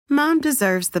Mom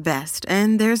deserves the best,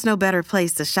 and there's no better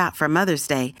place to shop for Mother's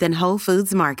Day than Whole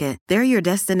Foods Market. They're your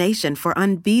destination for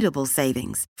unbeatable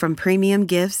savings, from premium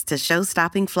gifts to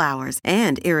show-stopping flowers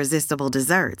and irresistible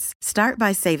desserts. Start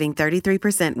by saving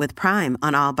 33% with Prime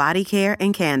on all body care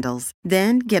and candles.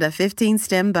 Then get a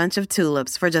 15-stem bunch of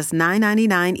tulips for just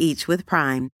 $9.99 each with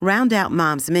Prime. Round out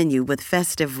Mom's menu with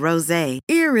festive rosé,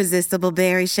 irresistible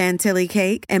berry chantilly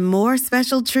cake, and more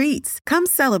special treats. Come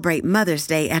celebrate Mother's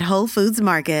Day at Whole Foods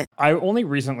Market. I only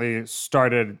recently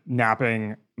started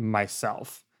napping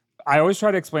myself. I always try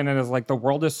to explain it as like the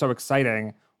world is so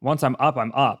exciting. Once I'm up,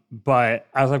 I'm up. But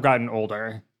as I've gotten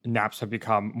older, naps have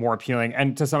become more appealing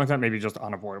and to some extent maybe just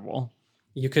unavoidable.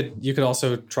 You could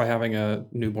also try having a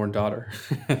newborn daughter.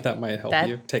 That might help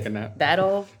you take a nap.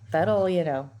 That'll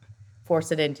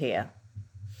force it into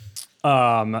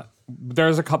you.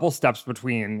 There's a couple steps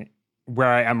between where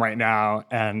I am right now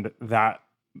and that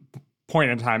point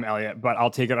in time, Elliot, but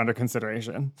I'll take it under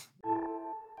consideration.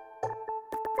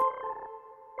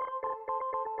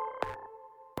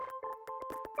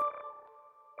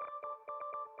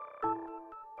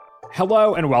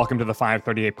 Hello and welcome to the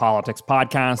 538 Politics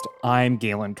Podcast. I'm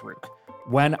Galen Druk.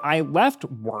 When I left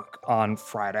work on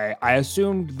Friday, I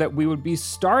assumed that we would be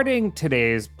starting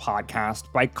today's podcast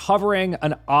by covering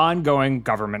an ongoing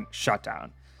government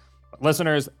shutdown. But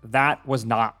listeners, that was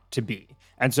not to be.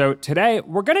 And so today,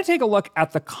 we're going to take a look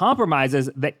at the compromises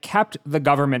that kept the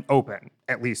government open,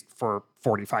 at least for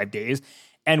 45 days,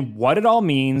 and what it all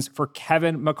means for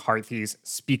Kevin McCarthy's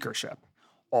speakership.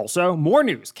 Also, more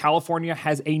news. California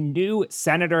has a new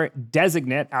senator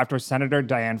designate after Senator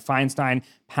Dianne Feinstein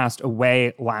passed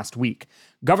away last week.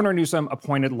 Governor Newsom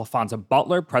appointed LaFonza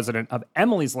Butler president of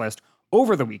Emily's List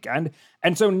over the weekend.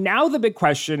 And so now the big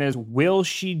question is, will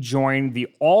she join the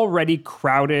already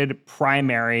crowded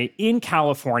primary in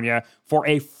California for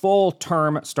a full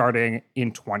term starting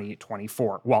in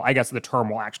 2024? Well, I guess the term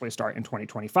will actually start in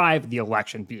 2025, the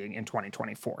election being in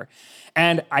 2024.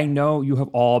 And I know you have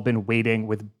all been waiting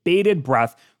with bated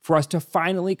breath for us to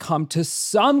finally come to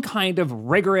some kind of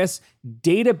rigorous,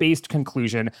 data-based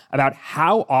conclusion about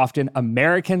how often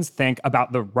Americans think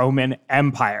about the Roman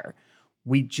Empire.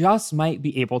 We just might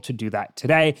be able to do that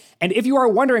today. And if you are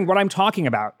wondering what I'm talking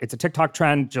about, it's a TikTok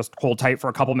trend. Just hold tight for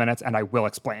a couple minutes and I will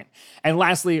explain. And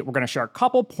lastly, we're going to share a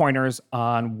couple pointers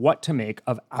on what to make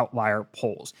of outlier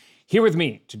polls. Here with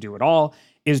me to do it all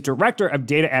is Director of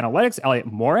Data Analytics, Elliot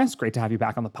Morris. Great to have you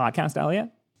back on the podcast, Elliot.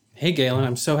 Hey, Galen.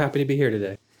 I'm so happy to be here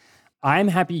today. I'm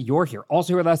happy you're here.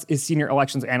 Also here with us is Senior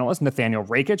Elections Analyst Nathaniel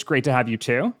Rakich. Great to have you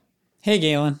too. Hey,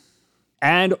 Galen.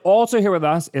 And also here with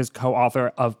us is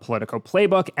co-author of Politico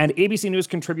Playbook and ABC News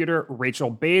contributor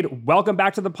Rachel Bade. Welcome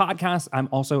back to the podcast. I'm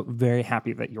also very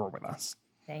happy that you're with us.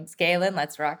 Thanks, Galen.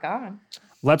 Let's rock on.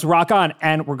 Let's rock on.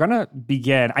 And we're going to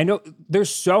begin. I know there's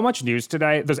so much news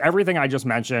today. There's everything I just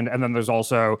mentioned. And then there's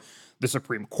also the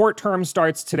Supreme Court term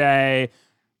starts today.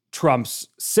 Trump's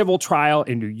civil trial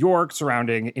in New York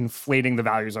surrounding inflating the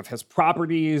values of his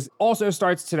properties also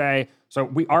starts today. So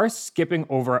we are skipping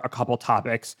over a couple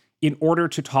topics in order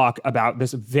to talk about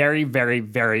this very, very,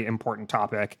 very important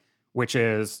topic, which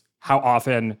is how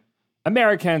often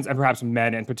Americans, and perhaps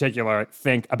men in particular,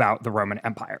 think about the Roman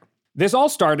Empire. This all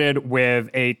started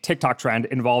with a TikTok trend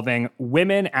involving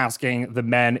women asking the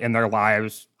men in their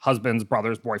lives, husbands,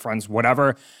 brothers, boyfriends,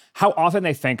 whatever, how often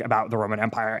they think about the Roman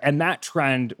Empire. And that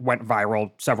trend went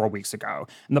viral several weeks ago.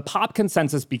 And the pop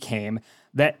consensus became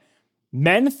that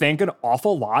men think an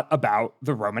awful lot about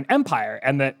the Roman Empire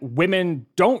and that women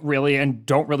don't really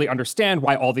understand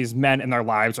why all these men in their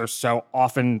lives are so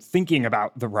often thinking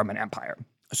about the Roman Empire.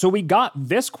 So we got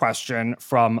this question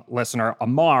from listener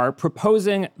Amar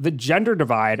proposing the gender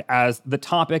divide as the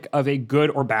topic of a good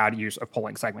or bad use of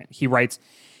polling segment. He writes,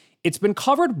 "It's been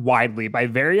covered widely by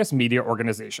various media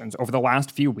organizations over the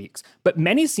last few weeks, but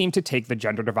many seem to take the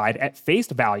gender divide at face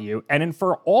value and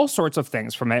infer all sorts of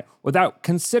things from it without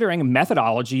considering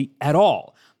methodology at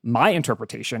all. My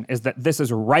interpretation is that this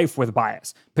is rife with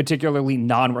bias, particularly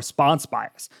non-response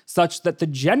bias, such that the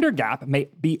gender gap may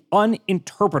be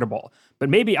uninterpretable. But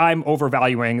maybe I'm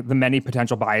overvaluing the many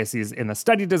potential biases in the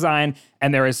study design,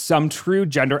 and there is some true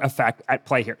gender effect at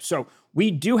play here." So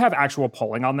we do have actual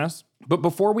polling on this, but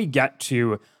before we get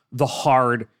to the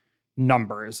hard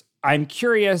numbers, I'm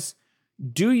curious,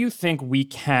 do you think we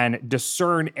can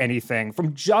discern anything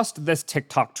from just this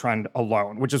TikTok trend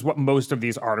alone, which is what most of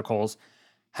these articles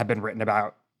have been written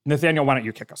about? Nathaniel, why don't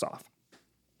you kick us off?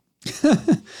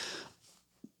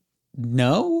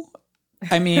 No.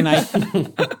 I mean,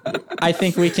 I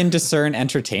think we can discern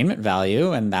entertainment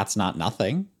value, and that's not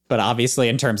nothing. But obviously,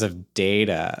 in terms of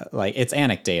data, like, it's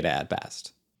anecdata at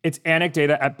best. It's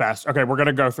anecdata at best. Okay, we're going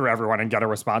to go through everyone and get a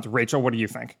response. Rachel, what do you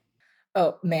think?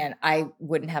 Oh, man, I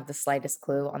wouldn't have the slightest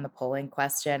clue on the polling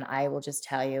question. I will just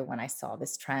tell you, when I saw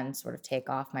this trend sort of take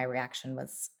off, my reaction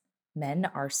was, men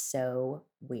are so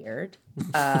weird.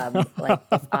 Like,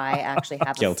 if I actually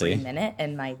have a free minute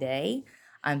in my day,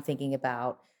 I'm thinking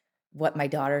about what my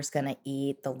daughter's going to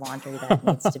eat, the laundry that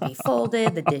needs to be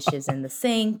folded, the dishes in the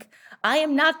sink. I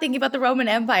am not thinking about the Roman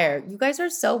Empire. You guys are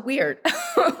so weird.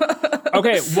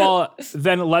 Okay, well,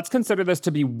 then let's consider this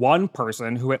to be one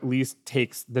person who at least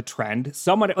takes the trend.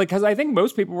 Someone, like, because I think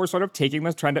most people were sort of taking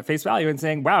this trend at face value and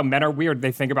saying, wow, men are weird.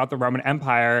 They think about the Roman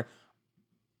Empire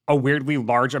a weirdly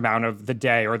large amount of the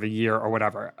day or the year or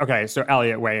whatever. Okay, so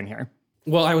Elliot, weigh in here.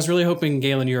 Well, I was really hoping,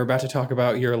 Galen, you were about to talk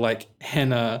about your like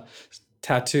henna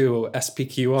tattoo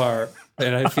SPQR,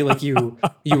 and I feel like you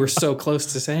were so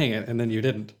close to saying it, and then you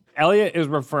didn't. Elliot is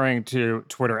referring to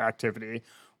Twitter activity,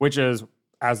 which is,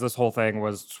 as this whole thing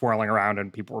was swirling around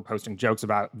and people were posting jokes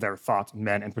about their thoughts,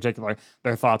 men in particular,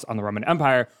 their thoughts on the Roman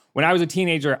Empire. When I was a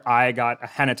teenager, I got a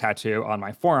henna tattoo on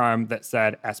my forearm that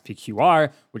said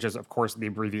SPQR, which is, of course, the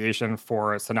abbreviation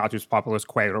for Senatus Populus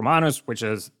Quae Romanus, which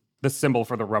is the symbol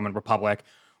for the Roman Republic,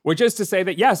 which is to say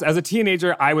that, yes, as a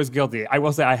teenager, I was guilty. I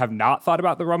will say I have not thought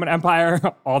about the Roman Empire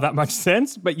all that much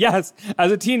since, but yes,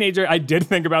 as a teenager, I did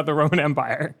think about the Roman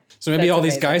Empire. So maybe all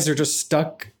these guys are just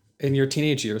stuck in your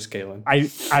teenage years, Galen.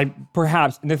 I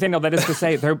perhaps, Nathaniel, that is to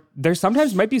say, there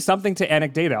sometimes might be something to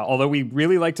anecdata, although we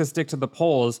really like to stick to the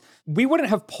polls. We wouldn't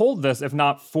have polled this if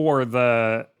not for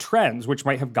the trends, which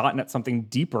might have gotten at something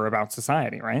deeper about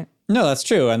society, right? No, that's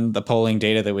true. And the polling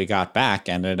data that we got back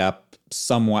ended up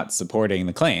somewhat supporting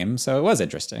the claim, so it was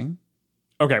interesting.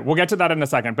 Okay, we'll get to that in a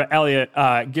second. But Elliot,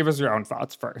 give us your own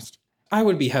thoughts first. I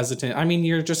would be hesitant. I mean,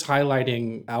 you're just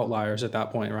highlighting outliers at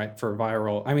that point, right? For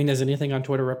viral. I mean, is anything on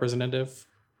Twitter representative,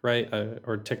 right?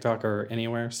 Or TikTok or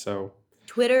anywhere? So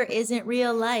Twitter isn't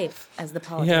real life, as the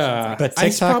politicians say. But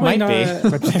TikTok might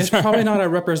be. It's probably not a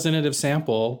representative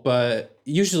sample, but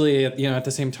usually, at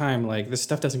the same time, like, this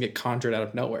stuff doesn't get conjured out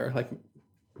of nowhere. Like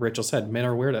Rachel said, men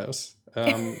are weirdos.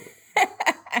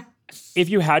 If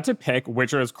you had to pick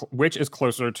which is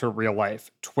closer to real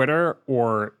life, Twitter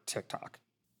or TikTok?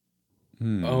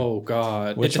 Oh,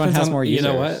 God. Which one has more users?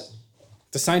 You know what?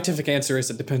 The scientific answer is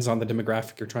it depends on the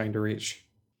demographic you're trying to reach.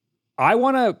 I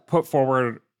want to put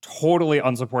forward, totally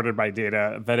unsupported by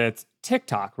data, that it's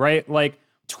TikTok, right? Like,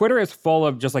 Twitter is full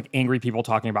of just like angry people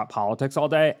talking about politics all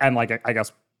day and like, I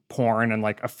guess, porn and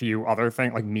like a few other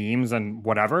things like memes and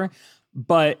whatever.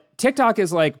 But TikTok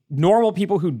is like normal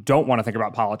people who don't want to think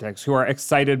about politics, who are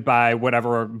excited by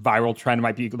whatever viral trend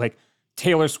might be, like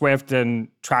Taylor Swift and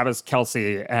Travis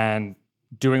Kelce and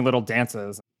doing little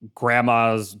dances,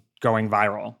 grandmas going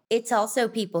viral. It's also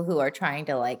people who are trying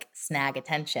to like snag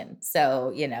attention.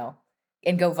 So,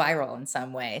 and go viral in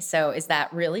some way. So is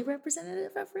that really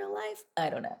representative of real life? I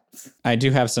don't know. I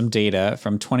do have some data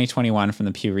from 2021 from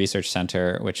the Pew Research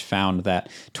Center, which found that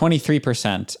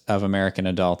 23% of American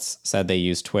adults said they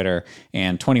use Twitter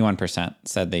and 21%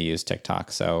 said they use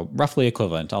TikTok. So roughly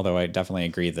equivalent, although I definitely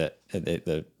agree that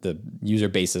the user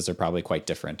bases are probably quite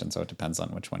different. And so it depends on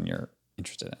which one you're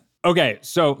interested in. Okay,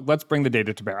 so let's bring the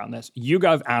data to bear on this.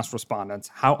 YouGov asked respondents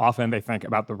how often they think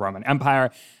about the Roman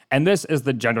Empire, and this is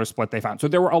the gender split they found. So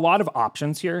there were a lot of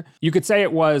options here. You could say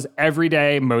it was every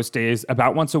day, most days,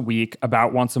 about once a week,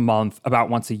 about once a month,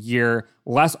 about once a year,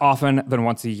 less often than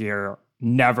once a year,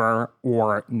 never,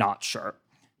 or not sure.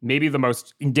 Maybe the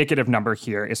most indicative number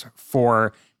here is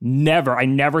for never. I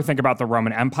never think about the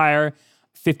Roman Empire.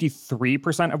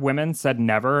 53% of women said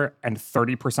never, and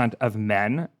 30% of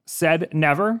men said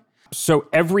never. So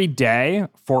every day,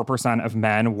 4% of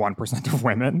men, 1% of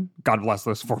women. God bless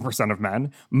those 4% of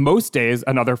men. Most days,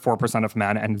 another 4% of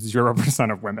men and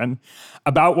 0% of women.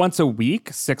 About once a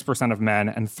week, 6% of men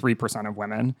and 3% of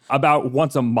women. About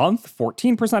once a month,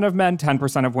 14% of men,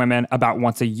 10% of women. About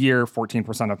once a year,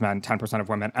 14% of men, 10% of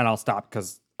women. And I'll stop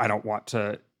because I don't want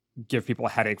to give people a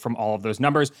headache from all of those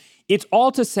numbers. It's all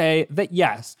to say that,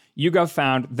 yes, YouGov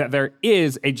found that there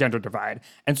is a gender divide.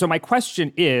 And so my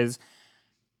question is,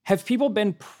 have people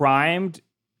been primed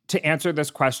to answer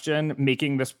this question,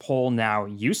 making this poll now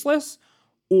useless?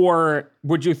 Or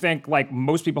would you think, like,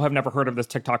 most people have never heard of this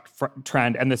TikTok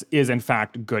trend, and this is, in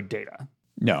fact, good data?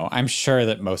 No, I'm sure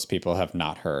that most people have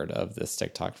not heard of this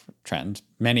TikTok trend.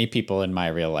 Many people in my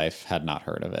real life had not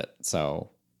heard of it.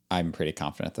 So I'm pretty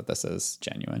confident that this is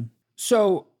genuine.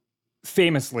 So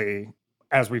famously,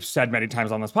 as we've said many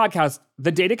times on this podcast,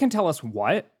 the data can tell us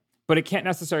what, but it can't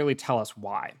necessarily tell us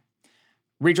why.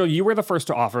 Rachel, you were the first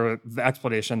to offer the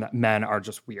explanation that men are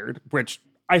just weird, which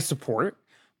I support.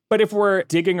 But if we're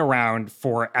digging around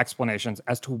for explanations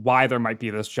as to why there might be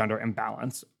this gender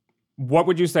imbalance, what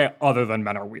would you say other than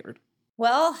men are weird?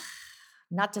 Well,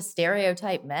 not to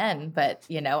stereotype men, but,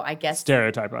 I guess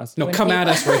Stereotype us. No, come at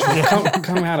us, Rachel.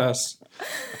 come at us.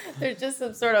 there's just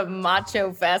some sort of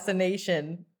macho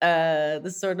fascination.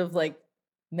 The sort of like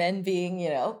men being,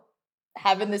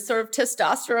 having this sort of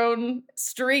testosterone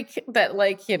streak that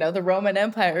the Roman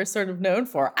Empire is sort of known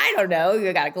for. I don't know.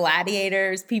 You got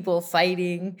gladiators, people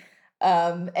fighting.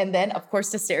 And then, of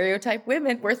course, to stereotype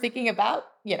women, we're thinking about,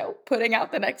 putting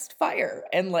out the next fire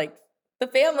and the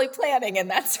family planning and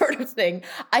that sort of thing.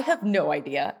 I have no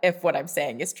idea if what I'm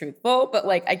saying is truthful, but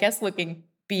I guess looking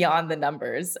beyond the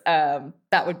numbers,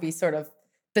 that would be sort of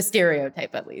the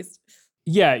stereotype at least.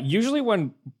 Yeah, usually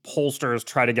when pollsters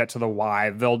try to get to the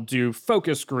why, they'll do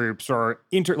focus groups or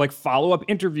follow-up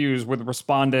interviews with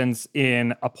respondents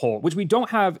in a poll, which we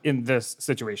don't have in this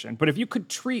situation. But if you could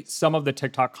treat some of the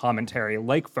TikTok commentary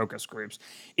like focus groups,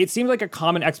 it seems like a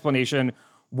common explanation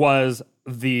was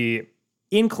the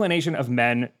inclination of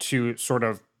men to sort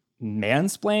of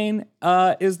mansplain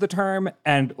is the term,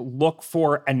 and look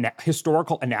for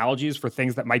historical analogies for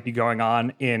things that might be going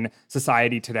on in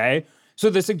society today. So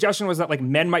the suggestion was that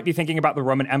men might be thinking about the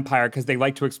Roman Empire because they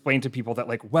like to explain to people that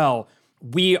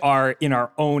we are in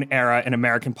our own era in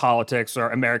American politics or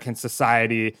American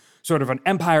society, sort of an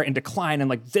empire in decline.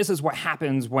 And this is what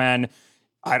happens when,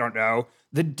 I don't know,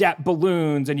 the debt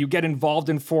balloons and you get involved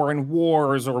in foreign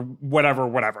wars or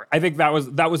whatever. I think that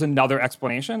was another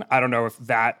explanation. I don't know if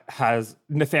that has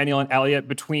Nathaniel and Elliot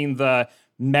between the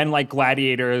men like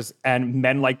gladiators and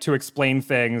men like to explain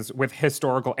things with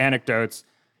historical anecdotes.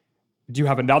 Do you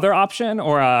have another option,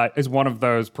 or is one of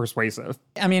those persuasive?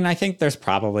 I mean, I think there's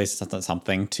probably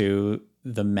something to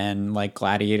the men like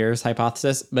gladiators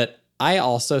hypothesis, but I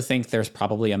also think there's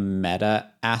probably a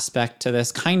meta aspect to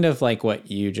this, kind of like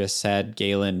what you just said,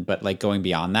 Galen, but going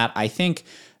beyond that. I think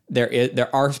there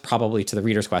are probably, to the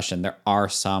reader's question, there are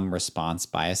some response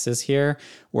biases here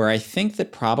where I think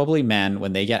that probably men,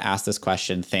 when they get asked this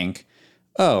question, think,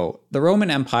 oh, the Roman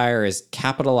Empire is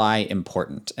capital I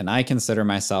important, and I consider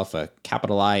myself a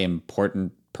capital I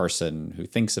important person who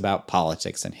thinks about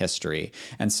politics and history.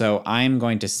 And so I'm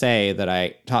going to say that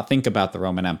I think about the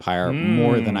Roman Empire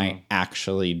more than I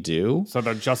actually do. So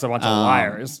they're just a bunch of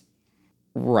liars.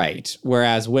 Right.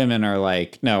 Whereas women are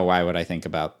like, no, why would I think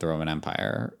about the Roman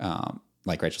Empire?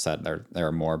 Like Rachel said, there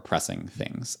are more pressing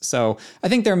things. So I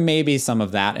think there may be some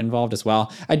of that involved as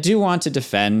well. I do want to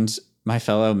defend my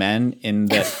fellow men in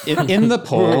the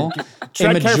poll.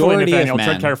 Tread a majority carefully, Nathaniel, of men,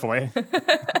 tread carefully.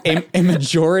 a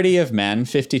majority of men,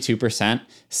 52%,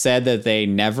 said that they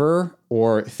never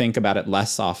or think about it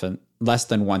less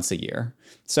than once a year.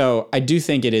 So I do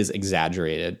think it is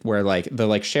exaggerated, where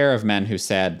the share of men who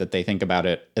said that they think about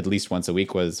it at least once a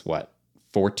week was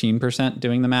 14%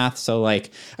 doing the math. So I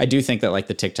do think that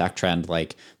the TikTok trend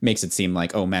makes it seem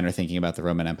like, oh, men are thinking about the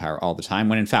Roman Empire all the time,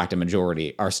 when in fact a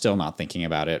majority are still not thinking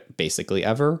about it basically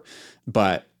ever.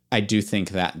 But I do think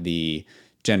that the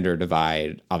gender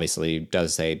divide obviously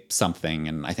does say something,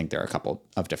 and I think there are a couple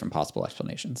of different possible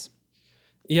explanations.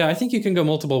 Yeah, I think you can go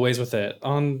multiple ways with it.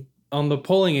 On the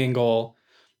polling angle,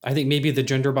 I think maybe the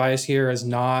gender bias here is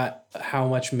not how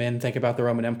much men think about the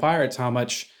Roman Empire, it's how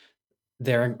much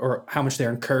they're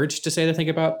encouraged to say they think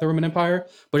about the Roman Empire,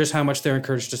 but just how much they're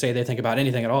encouraged to say they think about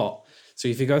anything at all. So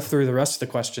if you go through the rest of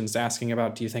the questions asking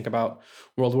about, do you think about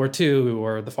World War II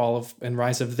or the fall of and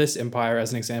rise of this empire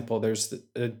as an example, there's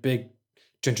a big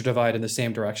gender divide in the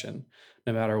same direction,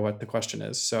 no matter what the question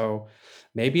is. So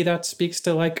maybe that speaks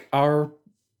to our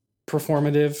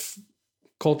performative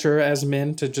culture as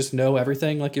men to just know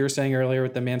everything, like you were saying earlier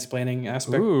with the mansplaining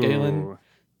aspect, Galen.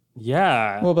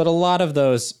 Yeah. Well, but a lot of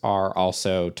those are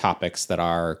also topics that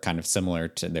are kind of similar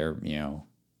to their,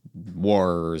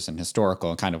 wars and historical,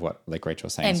 and kind of what Rachel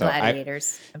was saying. And so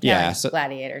gladiators.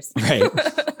 Gladiators. Right.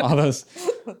 All those.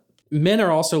 Men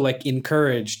are also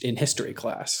encouraged in history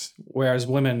class, whereas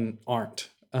women aren't.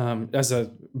 As a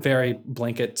very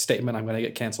blanket statement, I'm going to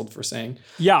get canceled for saying.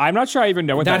 Yeah, I'm not sure I even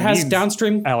know what that has means,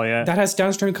 downstream, Elliot. That has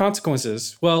downstream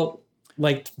consequences. Well,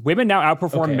 women now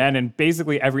outperform men in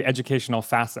basically every educational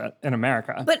facet in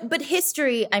America. But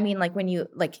history, I mean, when you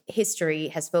history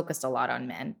has focused a lot on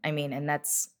men. I mean, and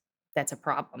that's a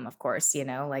problem, of course.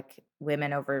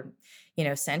 Women over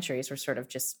centuries were sort of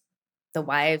just the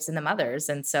wives and the mothers,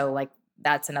 and so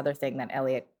that's another thing that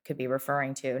Elliot could be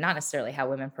referring to. Not necessarily how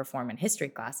women perform in history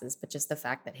classes, but just the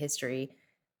fact that history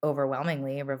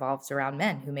overwhelmingly revolves around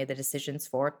men who made the decisions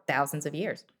for thousands of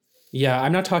years. Yeah,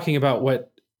 I'm not talking about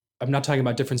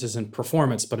differences in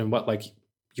performance, but in what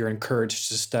you're encouraged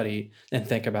to study and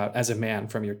think about as a man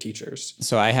from your teachers.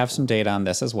 So I have some data on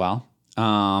this as well.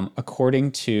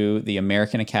 According to the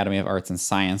American Academy of Arts and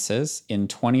Sciences, in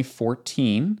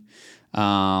 2014,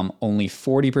 only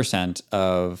 40%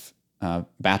 of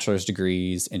bachelor's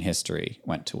degrees in history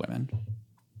went to women.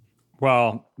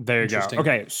 Well, there you go.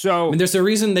 Okay, so... I mean, there's a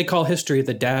reason they call history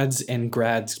the dads and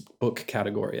grads book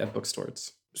category at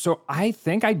bookstores. So I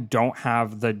think I don't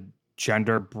have the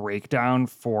gender breakdown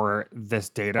for this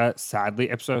data.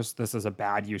 Sadly, Ipsos, this is a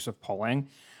bad use of polling.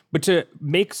 But to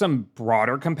make some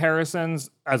broader comparisons,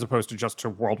 as opposed to just to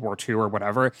World War II or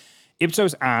whatever,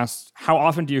 Ipsos asked, how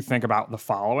often do you think about the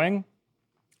following?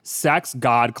 Sex,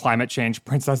 God, climate change,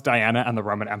 Princess Diana, and the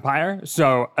Roman Empire.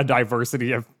 So a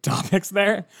diversity of topics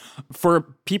there. For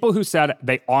people who said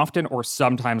they often or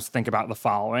sometimes think about the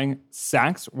following,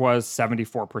 sex was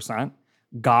 74%.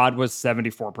 God was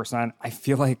 74%. I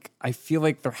feel like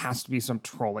there has to be some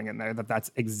trolling in there that's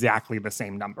exactly the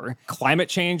same number. Climate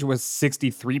change was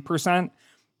 63%.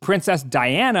 Princess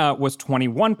Diana was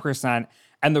 21%.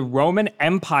 And the Roman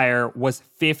Empire was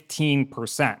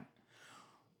 15%.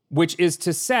 Which is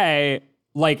to say,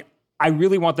 like, I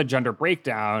really want the gender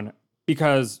breakdown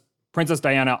because Princess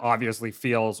Diana obviously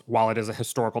feels, while it is a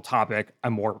historical topic, a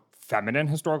more feminine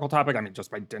historical topic. I mean, just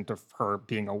by dint of her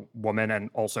being a woman and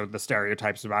also the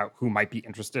stereotypes about who might be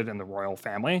interested in the royal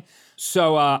family.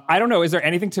 So I don't know. Is there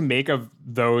anything to make of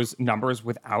those numbers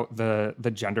without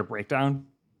the gender breakdown?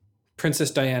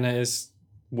 Princess Diana is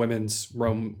women's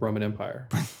Roman Empire.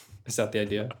 Is that the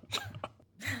idea?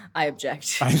 I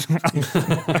object.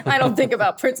 I don't think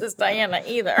about Princess Diana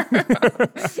either.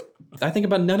 I think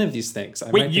about none of these things. I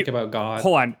might think about God.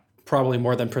 Hold on. Probably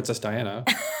more than Princess Diana.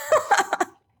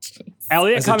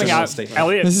 Elliot coming out. Statement.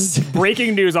 Elliot,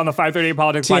 breaking news on the 538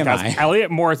 Politics TMI. podcast.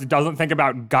 Elliot Morris doesn't think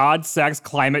about God, sex,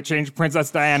 climate change, Princess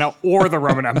Diana, or the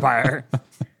Roman Empire.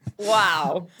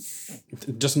 Wow.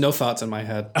 Just no thoughts in my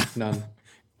head. None.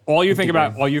 All you think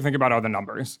about are the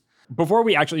numbers. Before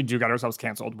we actually do get ourselves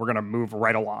canceled, we're going to move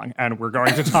right along, and we're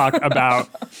going to talk about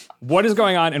what is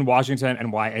going on in Washington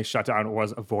and why a shutdown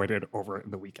was avoided over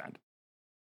the weekend.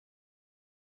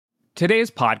 Today's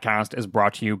podcast is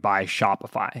brought to you by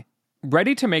Shopify.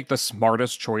 Ready to make the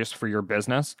smartest choice for your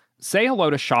business? Say hello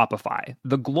to Shopify,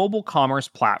 the global commerce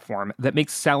platform that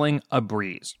makes selling a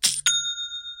breeze.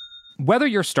 Whether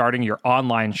you're starting your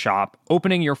online shop,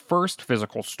 opening your first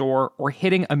physical store, or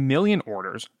hitting 1 million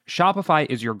orders, Shopify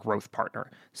is your growth partner.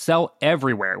 Sell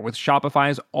everywhere with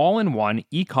Shopify's all-in-one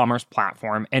e-commerce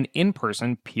platform and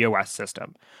in-person POS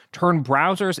system. Turn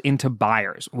browsers into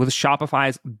buyers with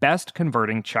Shopify's best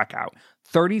converting checkout,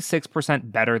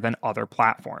 36% better than other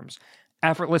platforms.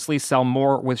 Effortlessly sell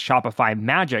more with Shopify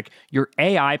Magic, your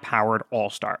AI-powered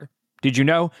all-star. Did you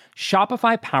know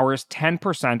Shopify powers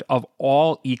 10% of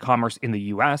all e-commerce in the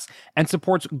US and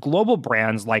supports global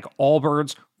brands like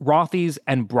Allbirds, Rothy's,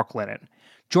 and Brooklinen?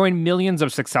 Join millions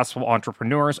of successful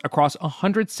entrepreneurs across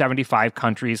 175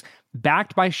 countries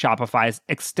backed by Shopify's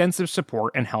extensive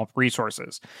support and help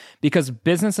resources. Because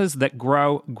businesses that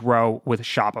grow, grow with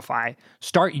Shopify.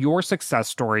 Start your success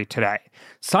story today.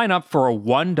 Sign up for a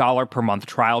 $1 per month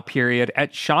trial period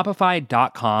at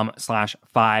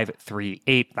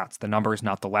shopify.com/538. That's the numbers,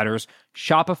 not the letters.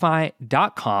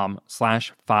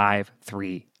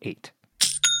 Shopify.com/538.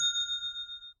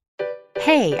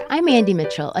 Hey, I'm Andy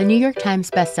Mitchell, a New York Times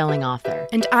bestselling author.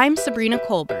 And I'm Sabrina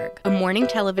Kohlberg, a morning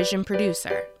television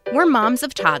producer. We're moms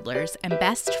of toddlers and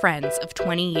best friends of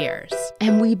 20 years.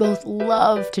 And we both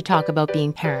love to talk about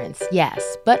being parents,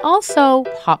 yes, but also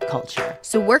pop culture.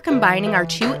 So we're combining our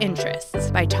two interests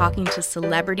by talking to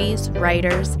celebrities,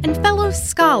 writers, and fellow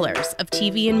scholars of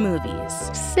TV and movies.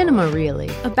 Cinema, really.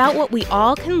 About what we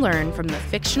all can learn from the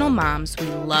fictional moms we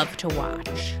love to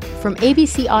watch. From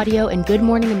ABC Audio and Good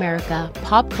Morning America,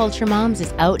 Pop Culture Moms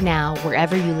is out now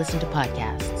wherever you listen to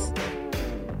podcasts.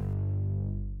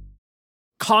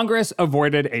 Congress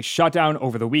avoided a shutdown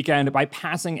over the weekend by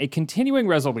passing a continuing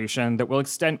resolution that will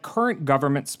extend current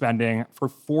government spending for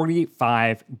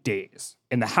 45 days.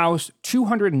 In the House,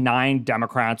 209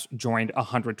 Democrats joined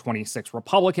 126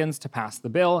 Republicans to pass the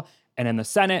bill, and in the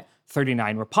Senate,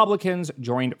 39 Republicans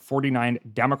joined 49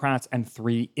 Democrats and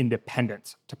 3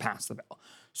 independents to pass the bill.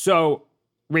 So,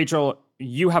 Rachel,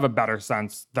 you have a better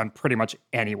sense than pretty much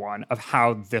anyone of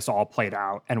how this all played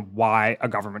out and why a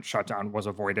government shutdown was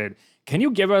avoided. Can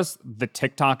you give us the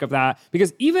TikTok of that?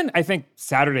 Because even, I think,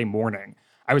 Saturday morning,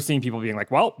 I was seeing people being like,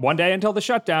 well, one day until the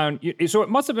shutdown. So it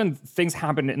must have been things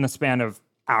happened in the span of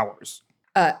hours.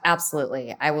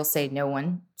 Absolutely. I will say no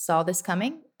one saw this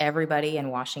coming. Everybody in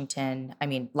Washington, I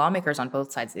mean, lawmakers on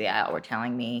both sides of the aisle were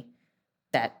telling me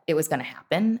that it was going to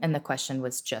happen. And the question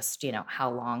was just, how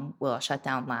long will a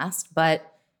shutdown last?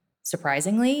 But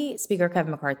surprisingly, Speaker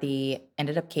Kevin McCarthy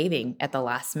ended up caving at the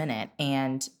last minute.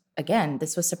 And again,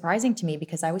 this was surprising to me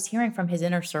because I was hearing from his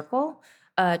inner circle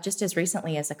just as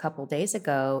recently as a couple days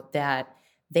ago that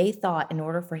they thought in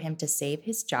order for him to save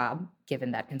his job,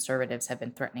 given that conservatives have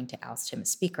been threatening to oust him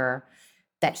as speaker,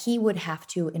 that he would have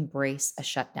to embrace a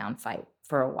shutdown fight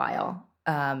for a while,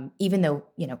 even though,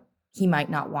 he might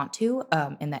not want to,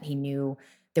 and that he knew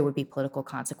there would be political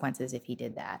consequences if he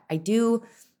did that. I do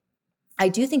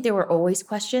think there were always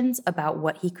questions about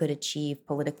what he could achieve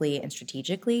politically and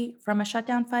strategically from a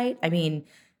shutdown fight. I mean,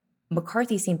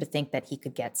 McCarthy seemed to think that he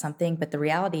could get something, but the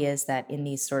reality is that in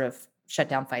these sort of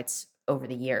shutdown fights over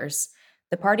the years,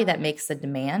 the party that makes the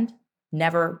demand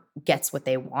never gets what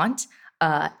they want,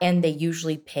 and they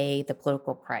usually pay the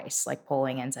political price. Like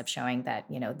polling ends up showing that,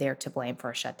 they're to blame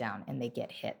for a shutdown and they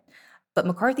get hit. But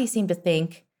McCarthy seemed to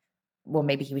think, well,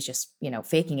 maybe he was just,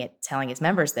 faking it, telling his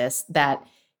members this, that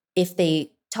if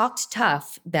they talked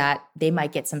tough, that they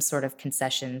might get some sort of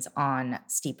concessions on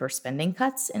steeper spending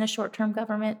cuts in a short-term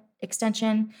government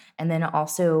extension, and then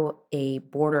also a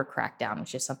border crackdown,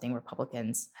 which is something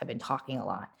Republicans have been talking a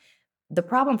lot. The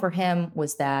problem for him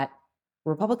was that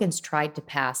Republicans tried to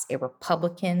pass a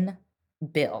Republican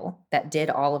bill that did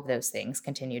all of those things,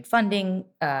 continued funding,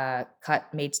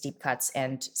 made steep cuts,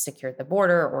 and secured the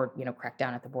border or, cracked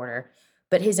down at the border.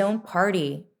 But his own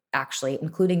party, actually,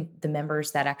 including the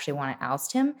members that actually want to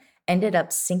oust him, ended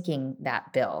up sinking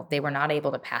that bill. They were not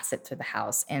able to pass it through the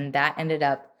House, and that ended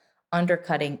up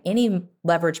undercutting any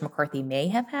leverage McCarthy may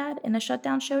have had in a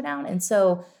shutdown showdown. And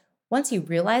so once he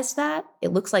realized that,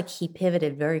 it looks like he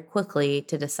pivoted very quickly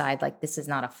to decide, like, this is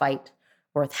not a fight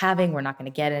worth having. We're not going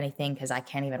to get anything because I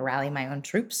can't even rally my own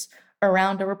troops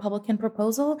around a Republican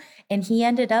proposal. And he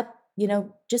ended up,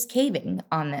 just caving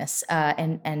on this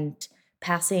and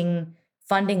passing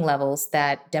funding levels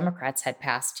that Democrats had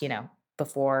passed,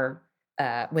 before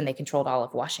when they controlled all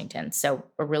of Washington. So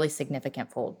a really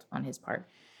significant fold on his part.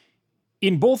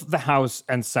 In both the House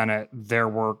and Senate, there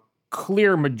were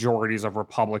clear majorities of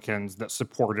Republicans that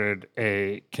supported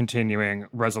a continuing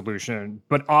resolution,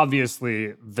 but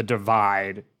obviously the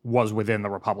divide was within the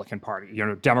Republican Party.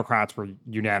 Democrats were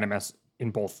unanimous in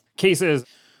both cases.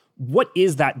 What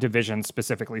is that division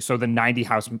specifically? So the 90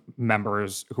 House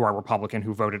members who are Republican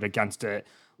who voted against it,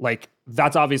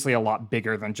 that's obviously a lot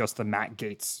bigger than just the Matt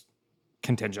Gaetz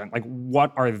contingent.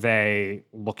 What are they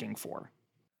looking for?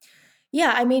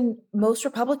 Yeah, I mean, most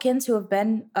Republicans who have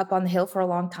been up on the Hill for a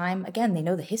long time, again, they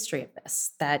know the history of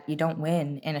this, that you don't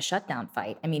win in a shutdown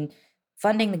fight. I mean,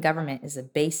 funding the government is a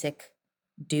basic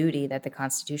duty that the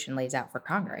Constitution lays out for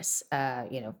Congress.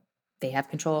 They have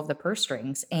control of the purse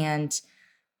strings. And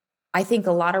I think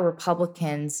a lot of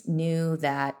Republicans knew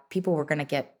that people were going to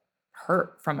get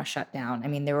hurt from a shutdown. I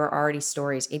mean, there were already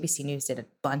stories. ABC News did a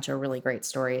bunch of really great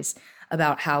stories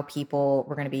about how people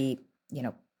were going to be,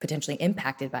 potentially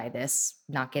impacted by this,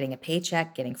 not getting a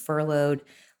paycheck, getting furloughed,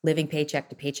 living paycheck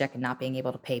to paycheck and not being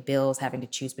able to pay bills, having to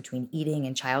choose between eating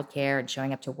and childcare and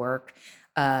showing up to work.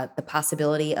 The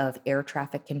possibility of air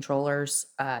traffic controllers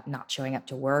not showing up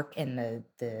to work and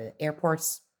the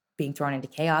airports being thrown into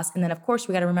chaos. And then, of course,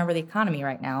 we got to remember the economy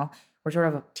right now. We're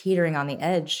sort of teetering on the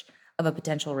edge of a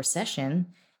potential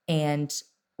recession. And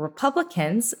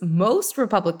most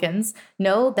Republicans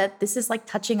know that this is like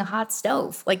touching a hot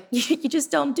stove. You just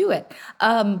don't do it.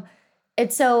 And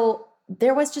so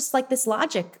there was just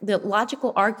the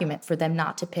logical argument for them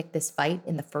not to pick this fight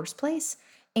in the first place.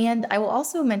 And I will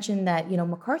also mention that,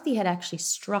 McCarthy had actually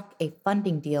struck a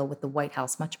funding deal with the White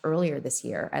House much earlier this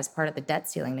year as part of the debt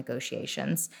ceiling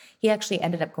negotiations. He actually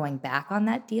ended up going back on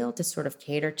that deal to sort of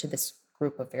cater to this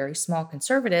group of very small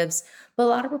conservatives. But a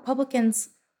lot of Republicans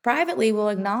privately will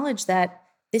acknowledge that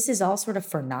this is all sort of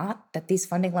for naught, that these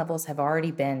funding levels have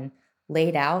already been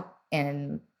laid out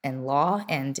in law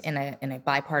and in a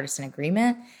bipartisan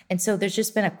agreement. And so there's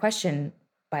just been a question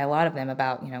by a lot of them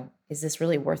about, is this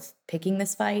really worth picking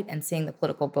this fight and seeing the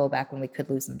political blowback when we could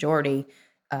lose the majority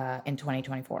in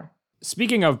 2024?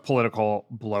 Speaking of political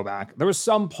blowback, there was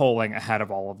some polling ahead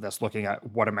of all of this looking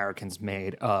at what Americans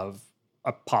made of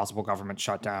a possible government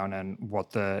shutdown and what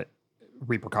the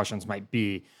repercussions might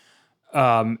be.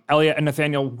 Elliot and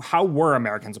Nathaniel, how were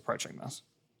Americans approaching this?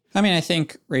 I mean, I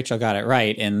think Rachel got it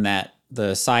right in that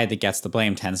the side that gets the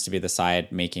blame tends to be the side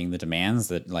making the demands,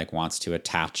 that like wants to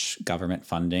attach government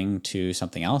funding to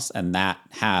something else. And that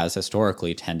has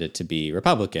historically tended to be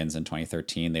Republicans. In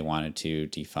 2013, they wanted to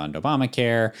defund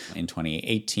Obamacare. In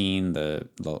 2018,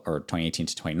 or 2018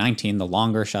 to 2019, the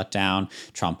longer shutdown,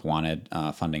 Trump wanted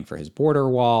funding for his border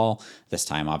wall. This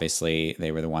time, obviously,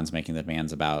 they were the ones making the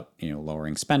demands about,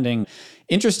 lowering spending.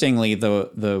 Interestingly,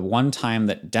 the one time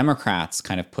that Democrats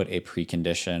kind of put a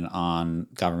precondition on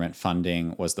government funding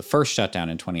was the first shutdown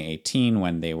in 2018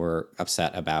 when they were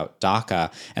upset about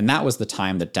DACA. And that was the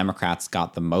time that Democrats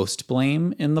got the most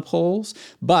blame in the polls,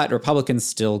 but Republicans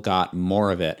still got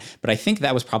more of it. But I think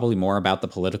that was probably more about the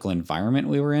political environment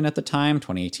we were in at the time.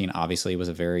 2018 obviously was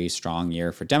a very strong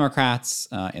year for Democrats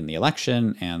in the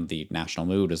election, and the national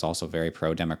mood is also very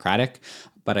pro-Democratic.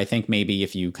 But I think maybe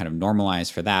if you kind of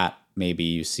normalize for that, maybe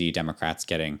you see Democrats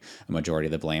getting a majority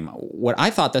of the blame. What I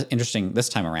thought that's interesting this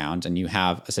time around, and you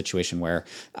have a situation where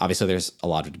obviously there's a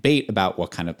lot of debate about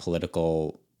what kind of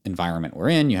political environment we're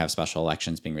in. You have special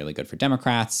elections being really good for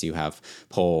Democrats. You have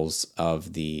polls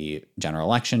of the general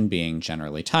election being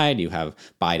generally tied. You have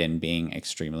Biden being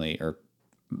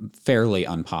fairly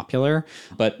unpopular.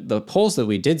 But the polls that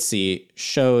we did see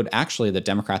showed actually that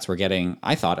Democrats were getting,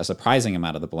 I thought, a surprising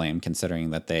amount of the blame,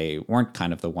 considering that they weren't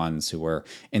kind of the ones who were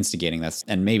instigating this.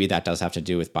 And maybe that does have to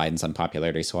do with Biden's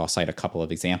unpopularity. So I'll cite a couple of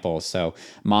examples. So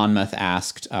Monmouth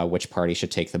asked which party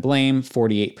should take the blame.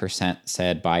 48%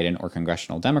 said Biden or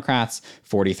congressional Democrats.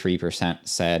 43%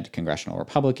 said congressional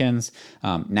Republicans.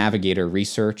 Navigator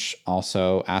Research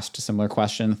also asked a similar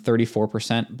question.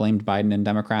 34% blamed Biden and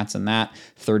Democrats in that.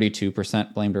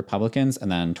 32% blamed Republicans,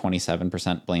 and then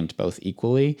 27% blamed both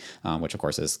equally, which of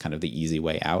course is kind of the easy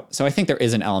way out. So I think there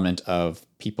is an element of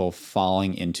people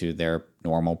falling into their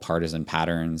normal partisan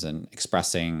patterns and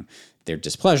expressing their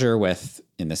displeasure with,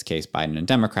 in this case, Biden and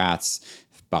Democrats,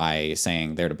 by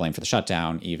saying they're to blame for the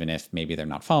shutdown, even if maybe they're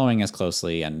not following as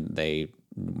closely and they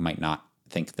might not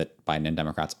think that Biden and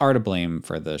Democrats are to blame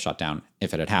for the shutdown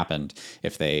if it had happened,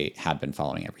 if they had been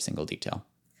following every single detail.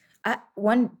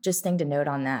 One just thing to note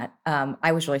on that,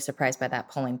 I was really surprised by that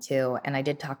polling too. And I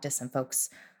did talk to some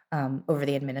folks over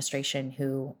the administration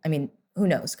who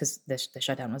knows, because the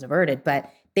shutdown was averted, but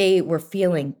they were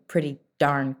feeling pretty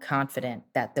darn confident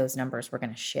that those numbers were going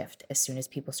to shift as soon as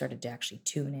people started to actually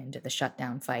tune into the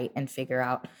shutdown fight and figure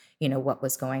out, what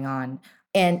was going on.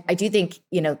 And I do think,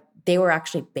 they were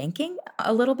actually banking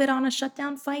a little bit on a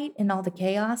shutdown fight and all the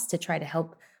chaos to try to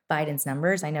help Biden's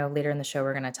numbers. I know later in the show,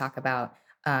 we're going to talk about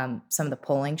some of the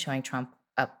polling showing Trump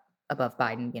up above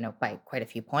Biden, by quite a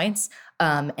few points.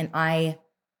 And I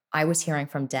was hearing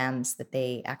from Dems that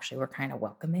they actually were kind of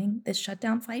welcoming this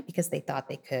shutdown fight because they thought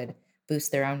they could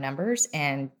boost their own numbers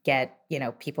and get,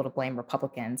 people to blame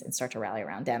Republicans and start to rally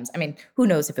around Dems. I mean, who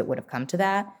knows if it would have come to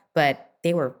that, but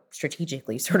they were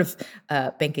strategically sort of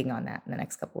banking on that in the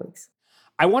next couple of weeks.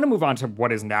 I want to move on to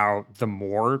what is now the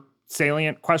more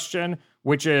salient question,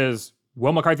 which is,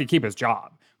 will McCarthy keep his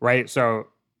job? Right? So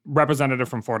Representative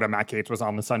from Florida, Matt Gaetz, was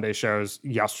on the Sunday shows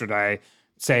yesterday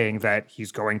saying that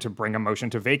he's going to bring a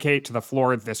motion to vacate to the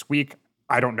floor this week.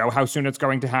 I don't know how soon it's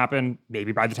going to happen.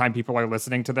 Maybe by the time people are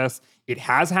listening to this, it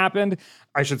has happened.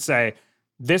 I should say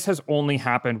this has only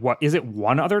happened,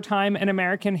 one other time in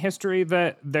American history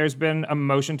that there's been a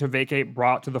motion to vacate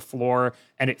brought to the floor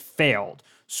and it failed.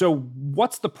 So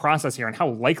what's the process here, and how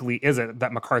likely is it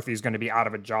that McCarthy is going to be out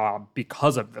of a job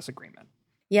because of this agreement?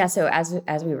 Yeah, so as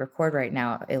we record right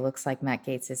now, it looks like Matt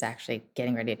Gaetz is actually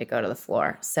getting ready to go to the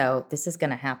floor. So this is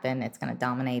going to happen. It's going to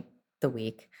dominate the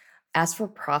week. As for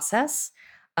process,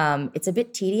 it's a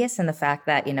bit tedious in the fact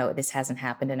that, this hasn't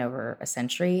happened in over a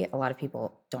century. A lot of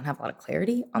people don't have a lot of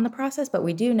clarity on the process, but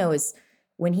we do know is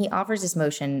when he offers this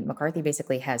motion, McCarthy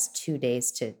basically has 2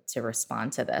 days to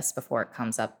respond to this before it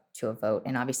comes up to a vote.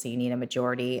 And obviously you need a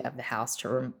majority of the House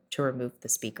to remove the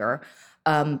speaker.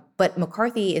 But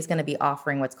McCarthy is going to be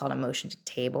offering what's called a motion to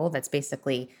table. That's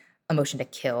basically a motion to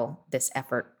kill this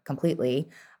effort completely.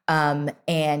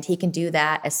 And he can do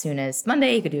that as soon as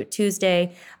Monday. He could do it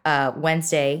Tuesday.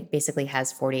 Wednesday basically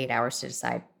has 48 hours to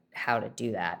decide how to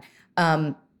do that.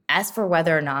 As for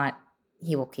whether or not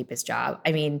he will keep his job,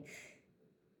 I mean,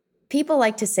 people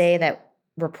like to say that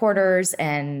reporters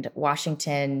and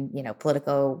Washington,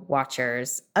 Politico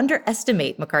watchers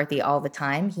underestimate McCarthy all the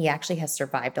time. He actually has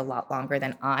survived a lot longer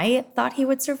than I thought he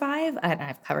would survive. And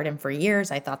I've covered him for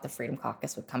years. I thought the Freedom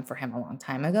Caucus would come for him a long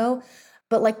time ago.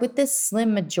 But with this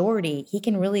slim majority, he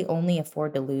can really only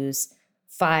afford to lose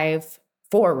 5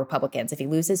 4 Republicans. If he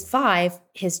loses 5,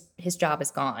 his job is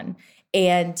gone.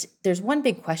 And there's one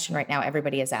big question right now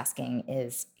everybody is asking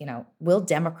is, will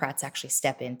Democrats actually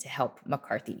step in to help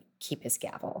McCarthy keep his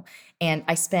gavel? And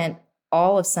I spent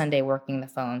all of Sunday working the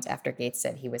phones after Gaetz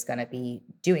said he was going to be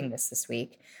doing this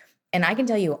week. And I can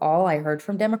tell you all I heard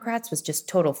from Democrats was just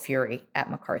total fury at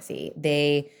McCarthy.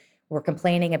 They were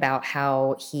complaining about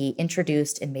how he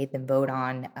introduced and made them vote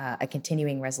on a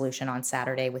continuing resolution on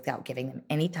Saturday without giving them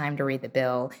any time to read the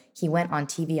bill. He went on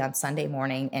TV on Sunday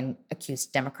morning and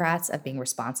accused Democrats of being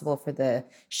responsible for the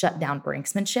shutdown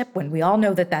brinksmanship, when we all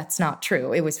know that that's not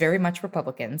true. It was very much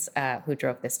Republicans who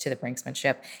drove this to the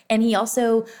brinksmanship. And he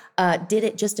also did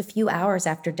it just a few hours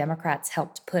after Democrats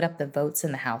helped put up the votes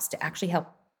in the House to actually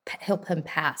help him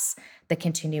pass the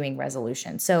continuing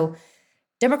resolution. So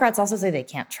Democrats also say they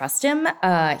can't trust him.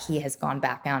 He has gone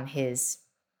back on his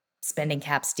spending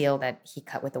caps deal that he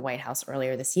cut with the White House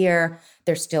earlier this year.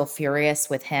 They're still furious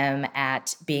with him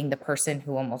at being the person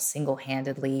who almost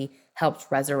single-handedly helped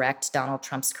resurrect Donald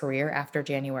Trump's career after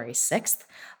January 6th.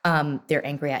 They're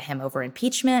angry at him over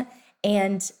impeachment.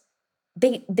 And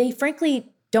they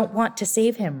frankly don't want to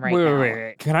save him right now.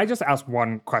 Wait. Can I just ask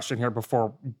one question here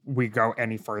before we go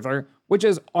any further? Which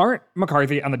is, aren't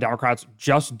McCarthy and the Democrats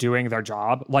just doing their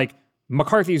job? Like,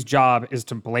 McCarthy's job is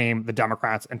to blame the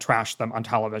Democrats and trash them on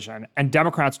television. And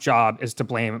Democrats' job is to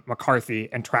blame McCarthy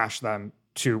and trash them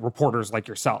to reporters like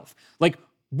yourself. Like,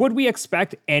 would we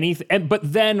expect anything? But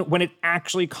then when it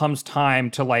actually comes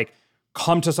time to,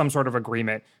 come to some sort of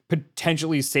agreement,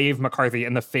 potentially save McCarthy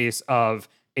in the face of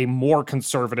a more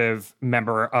conservative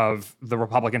member of the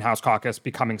Republican House caucus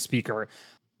becoming speaker.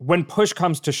 When push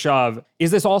comes to shove, is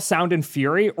this all sound and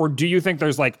fury? Or do you think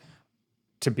there's,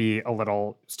 to be a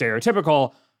little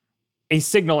stereotypical, a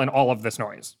signal in all of this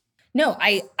noise? No,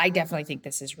 I definitely think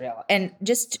this is real. And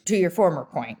just to your former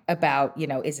point about,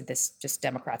 isn't this just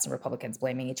Democrats and Republicans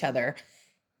blaming each other?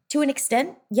 To an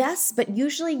extent, yes. But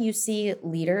usually you see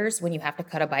leaders, when you have to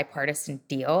cut a bipartisan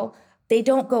deal, they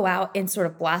don't go out and sort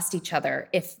of blast each other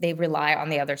if they rely on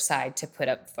the other side to put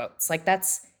up votes.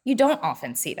 You don't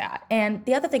often see that. And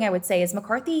the other thing I would say is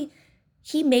McCarthy,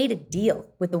 he made a deal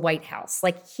with the White House.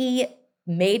 He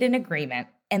made an agreement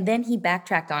and then he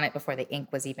backtracked on it before the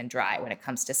ink was even dry when it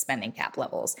comes to spending cap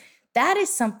levels. That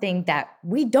is something that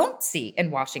we don't see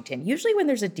in Washington. Usually when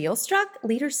there's a deal struck,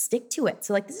 leaders stick to it.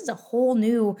 So this is a whole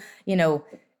new,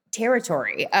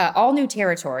 territory, all new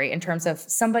territory in terms of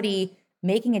somebody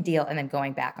making a deal and then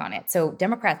going back on it. So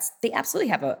Democrats, they absolutely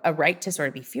have a right to sort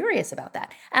of be furious about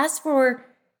that. As for,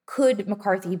 could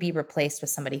McCarthy be replaced with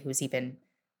somebody who's even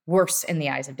worse in the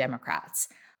eyes of Democrats?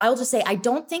 I'll just say, I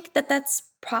don't think that that's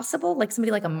possible.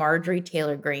 Somebody like a Marjorie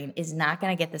Taylor Greene is not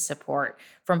going to get the support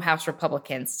from House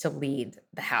Republicans to lead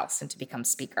the House and to become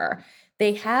speaker.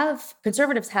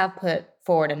 Conservatives have put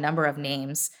forward a number of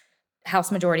names.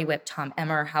 House Majority Whip Tom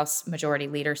Emmer, House Majority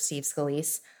Leader Steve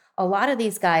Scalise. A lot of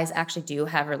these guys actually do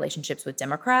have relationships with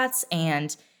Democrats,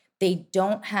 and they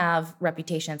don't have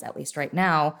reputations, at least right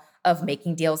now, of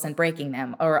making deals and breaking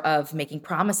them, or of making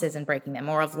promises and breaking them,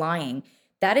 or of lying.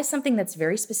 That is something that's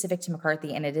very specific to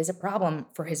McCarthy, and it is a problem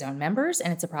for his own members,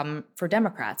 and it's a problem for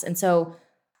Democrats. And so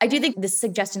I do think this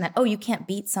suggestion that, you can't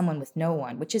beat someone with no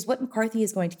one, which is what McCarthy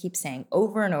is going to keep saying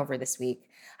over and over this week,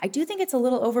 I do think it's a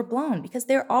little overblown, because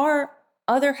there are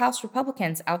other House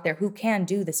Republicans out there who can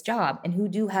do this job and who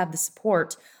do have the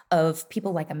support of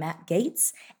people like a Matt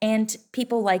Gaetz and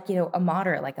people like, a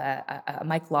moderate, like a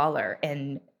Mike Lawler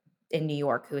in New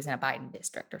York, who is in a Biden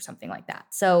district or something like that.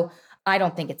 So I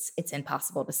don't think it's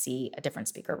impossible to see a different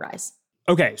speaker rise.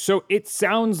 Okay, so it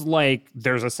sounds like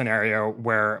there's a scenario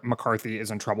where McCarthy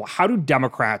is in trouble. How do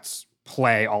Democrats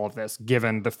play all of this,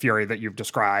 given the fury that you've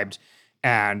described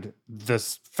and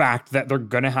this fact that they're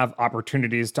going to have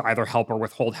opportunities to either help or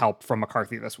withhold help from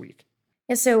McCarthy this week?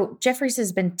 Yeah, so Jeffries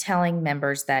has been telling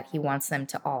members that he wants them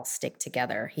to all stick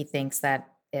together. He thinks that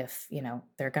if,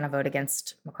 they're going to vote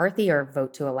against McCarthy or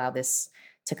vote to allow this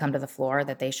to come to the floor,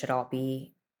 that they should all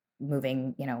be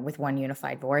moving, with one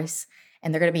unified voice.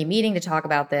 And they're going to be meeting to talk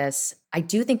about this. I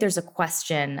do think there's a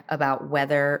question about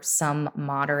whether some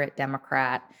moderate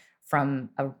Democrat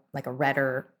from a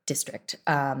redder district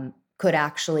could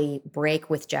actually break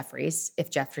with Jeffries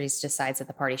if Jeffries decides that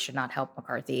the party should not help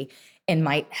McCarthy and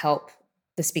might help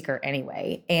the speaker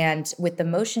anyway. And with the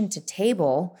motion to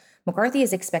table, McCarthy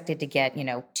is expected to get,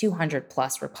 200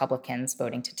 plus Republicans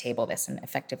voting to table this and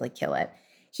effectively kill it.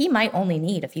 He might only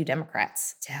need a few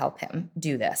Democrats to help him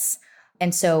do this.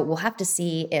 And so we'll have to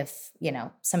see if,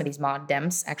 some of these mod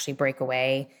Dems actually break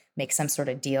away, make some sort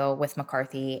of deal with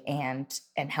McCarthy and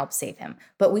help save him.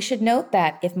 But we should note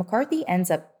that if McCarthy ends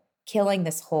up killing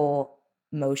this whole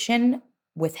motion,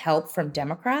 with help from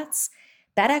Democrats,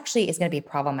 that actually is going to be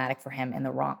problematic for him in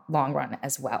the long run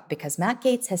as well, because Matt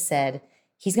Gaetz has said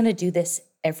he's going to do this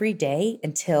every day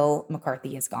until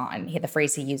McCarthy is gone. The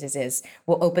phrase he uses is,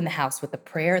 we'll open the House with the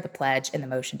prayer, the pledge, and the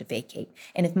motion to vacate.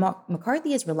 And if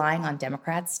McCarthy is relying on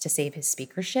Democrats to save his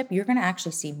speakership, you're going to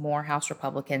actually see more House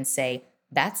Republicans say,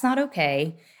 that's not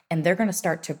okay. And they're going to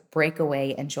start to break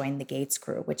away and join the Gaetz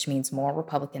crew, which means more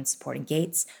Republicans supporting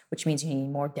Gaetz, which means you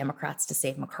need more Democrats to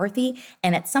save McCarthy.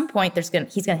 And at some point, he's going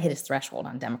to hit his threshold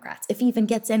on Democrats, if he even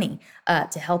gets any,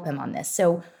 to help him on this.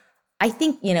 So I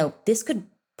think, this could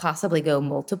possibly go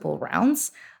multiple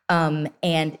rounds.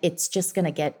 And it's just going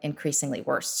to get increasingly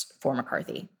worse for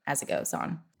McCarthy as it goes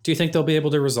on. Do you think they'll be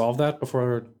able to resolve that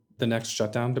before the next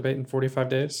shutdown debate in 45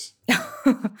 days?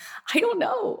 I don't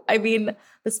know. I mean,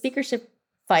 the speakership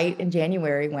fight in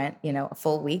January went, a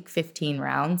full week, 15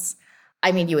 rounds.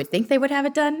 I mean, you would think they would have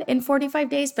it done in 45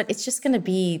 days, but it's just going to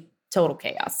be total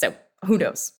chaos. So who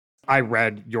knows? I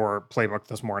read your playbook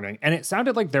this morning, and it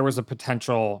sounded like there was a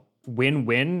potential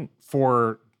win-win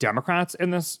for Democrats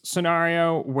in this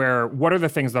scenario, where what are the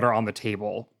things that are on the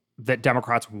table that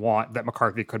Democrats want that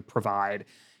McCarthy could provide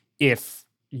if,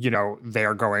 he's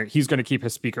going to keep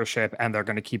his speakership and they're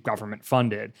going to keep government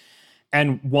funded.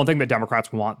 And one thing that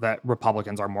Democrats want that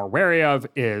Republicans are more wary of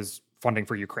is funding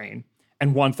for Ukraine.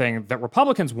 And one thing that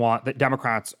Republicans want that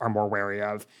Democrats are more wary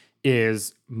of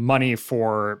is money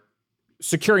for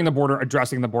securing the border,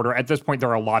 addressing the border. At this point, there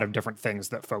are a lot of different things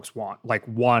that folks want, like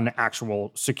one,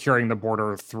 actual securing the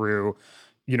border through,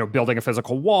 building a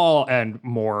physical wall and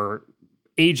more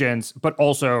agents, but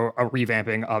also a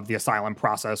revamping of the asylum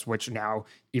process, which now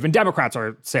even Democrats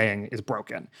are saying is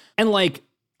broken. And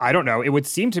I don't know, it would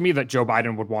seem to me that Joe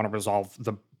Biden would want to resolve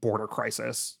the border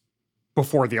crisis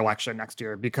before the election next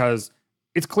year, because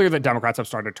it's clear that Democrats have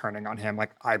started turning on him.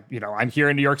 I'm here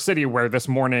in New York City, where this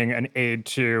morning an aide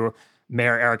to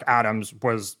Mayor Eric Adams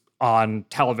was on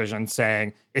television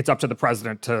saying it's up to the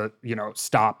president to,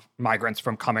 stop migrants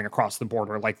from coming across the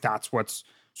border. That's what's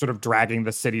sort of dragging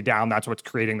the city down. That's what's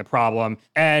creating the problem.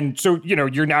 And so,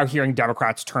 you're now hearing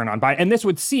Democrats turn on Biden. And this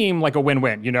would seem like a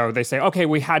win-win. They say, okay,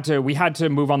 we had to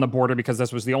move on the border because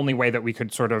this was the only way that we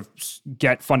could sort of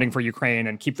get funding for Ukraine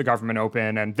and keep the government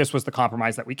open. And this was the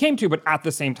compromise that we came to. But at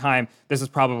the same time, this is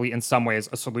probably in some ways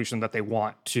a solution that they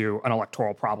want to an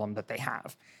electoral problem that they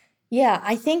have. Yeah,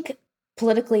 I think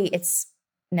politically it's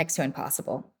next to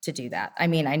impossible to do that. I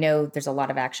mean, I know there's a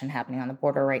lot of action happening on the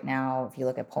border right now. If you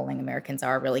look at polling, Americans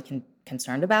are really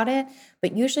concerned about it.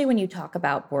 But usually when you talk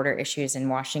about border issues in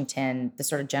Washington, the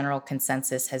sort of general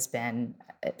consensus has been,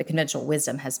 the conventional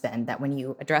wisdom has been that when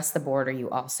you address the border, you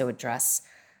also address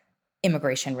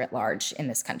immigration writ large in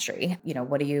this country.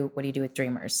 What do you do with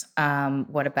dreamers?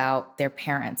 What about their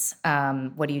parents?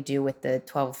 What do you do with the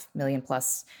 12 million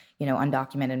plus,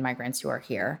 undocumented migrants who are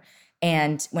here?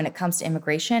 And when it comes to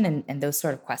immigration and those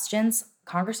sort of questions,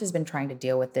 Congress has been trying to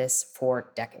deal with this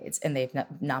for decades, and they've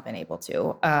not been able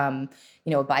to.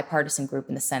 A bipartisan group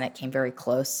in the Senate came very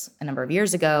close a number of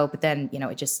years ago, but then,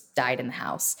 it just died in the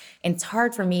House. And it's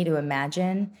hard for me to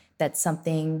imagine that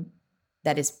something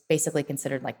that is basically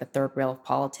considered like the third rail of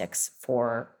politics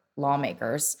for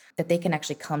lawmakers, that they can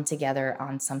actually come together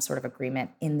on some sort of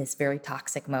agreement in this very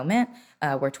toxic moment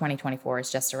where 2024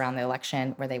 is just around the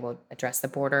election, where they will address the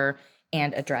border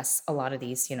and address a lot of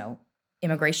these,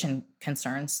 immigration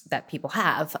concerns that people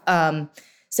have.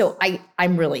 So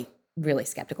I'm really, really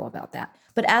skeptical about that.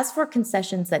 But as for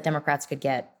concessions that Democrats could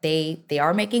get, they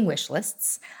are making wish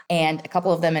lists. And a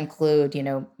couple of them include,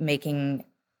 making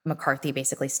McCarthy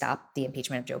basically stop the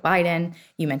impeachment of Joe Biden.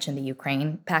 You mentioned the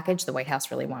Ukraine package. The White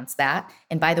House really wants that.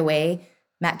 And by the way,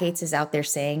 Matt Gaetz is out there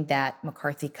saying that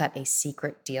McCarthy cut a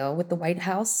secret deal with the White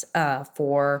House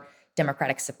for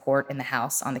Democratic support in the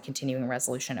House on the continuing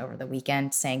resolution over the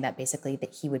weekend, saying that basically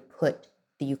that he would put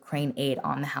the Ukraine aid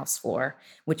on the House floor,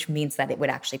 which means that it would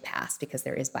actually pass because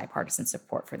there is bipartisan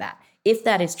support for that. If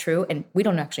that is true, and we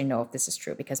don't actually know if this is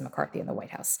true because McCarthy and the White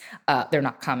House, they're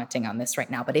not commenting on this right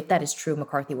now, but if that is true,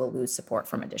 McCarthy will lose support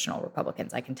from additional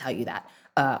Republicans. I can tell you that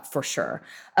for sure.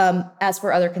 As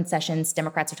for other concessions,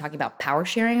 Democrats are talking about power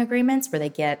sharing agreements where they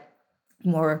get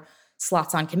more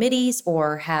slots on committees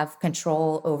or have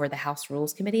control over the House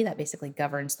Rules Committee that basically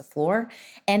governs the floor.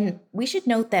 And we should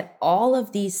note that all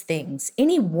of these things,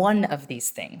 any one of these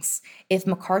things, if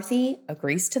McCarthy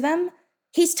agrees to them,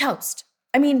 he's toast.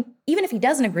 I mean, even if he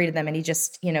doesn't agree to them and he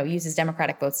just, uses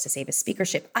Democratic votes to save his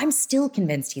speakership, I'm still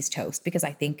convinced he's toast because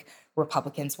I think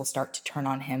Republicans will start to turn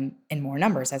on him in more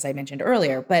numbers, as I mentioned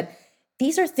earlier. But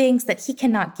these are things that he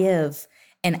cannot give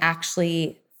and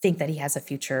actually think that he has a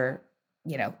future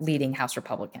leading House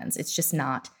Republicans. It's just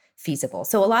not feasible.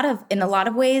 So in a lot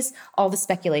of ways, all the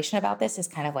speculation about this is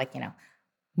kind of like,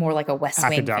 more like a West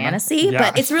Wing fantasy,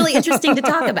 but it's really interesting to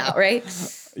talk about, right?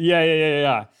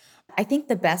 Yeah. I think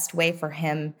the best way for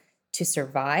him to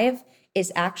survive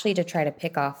is actually to try to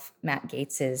pick off Matt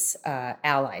Gaetz's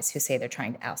allies who say they're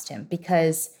trying to oust him,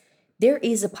 because there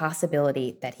is a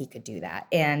possibility that he could do that.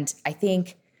 And I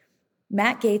think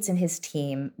Matt Gaetz and his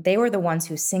team, they were the ones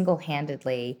who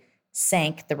single-handedly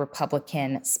sank the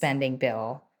Republican spending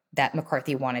bill that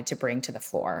McCarthy wanted to bring to the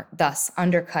floor, thus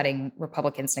undercutting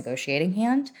Republicans' negotiating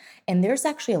hand. And there's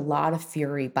actually a lot of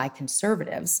fury by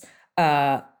conservatives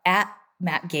at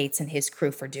Matt Gaetz and his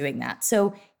crew for doing that.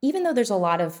 So even though there's a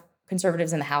lot of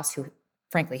conservatives in the House who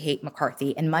frankly hate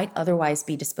McCarthy and might otherwise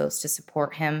be disposed to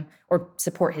support him or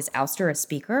support his ouster as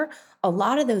speaker, a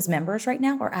lot of those members right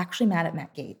now are actually mad at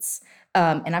Matt Gaetz.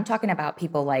 And I'm talking about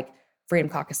people like Freedom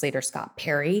Caucus leader Scott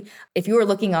Perry. If you were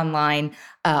looking online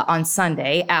on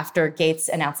Sunday after Gaetz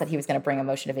announced that he was going to bring a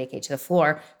motion to vacate to the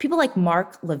floor, people like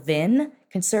Mark Levin,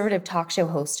 conservative talk show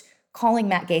host, calling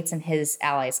Matt Gaetz and his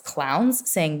allies clowns,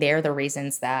 saying they're the reason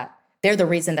that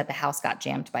the House got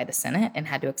jammed by the Senate and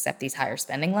had to accept these higher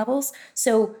spending levels.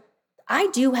 So I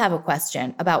do have a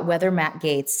question about whether Matt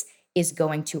Gaetz is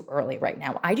going too early right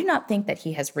now. I do not think that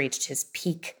he has reached his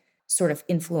peak sort of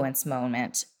influence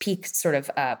moment, peak sort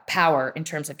of power in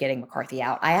terms of getting McCarthy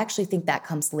out. I actually think that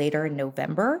comes later in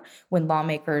November when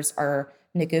lawmakers are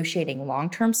negotiating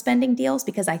long-term spending deals,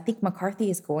 because I think McCarthy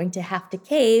is going to have to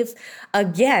cave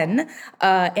again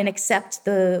and accept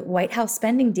the White House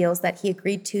spending deals that he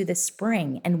agreed to this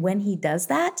spring. And when he does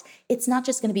that, it's not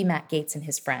just going to be Matt Gaetz and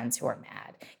his friends who are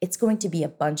mad. It's going to be a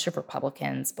bunch of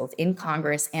Republicans, both in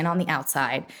Congress and on the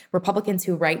outside, Republicans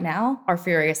who right now are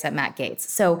furious at Matt Gaetz.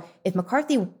 So if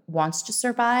McCarthy wants to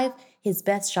survive, his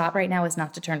best shot right now is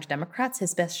not to turn to Democrats.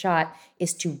 His best shot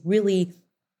is to really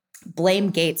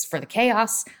blame Gaetz for the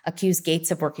chaos, accuse Gaetz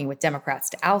of working with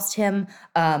Democrats to oust him,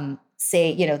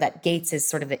 say, that Gaetz is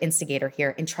sort of the instigator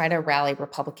here, and try to rally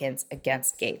Republicans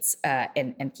against Gaetz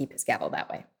and keep his gavel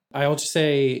that way. I'll just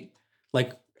say,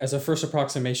 as a first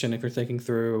approximation, if you're thinking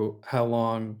through how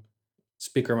long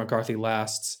Speaker McCarthy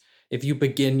lasts, if you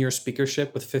begin your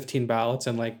speakership with 15 ballots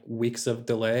and weeks of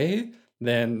delay,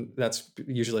 then that's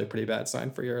usually a pretty bad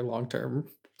sign for your long-term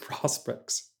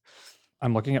prospects.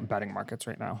 I'm looking at betting markets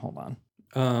right now. Hold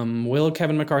on. Will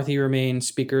Kevin McCarthy remain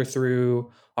speaker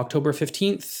through October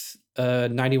 15th?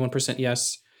 91%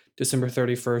 yes. December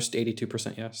 31st,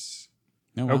 82% yes.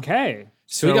 Oh, wow. Okay.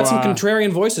 So we got some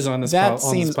contrarian voices on this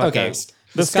podcast. Okay.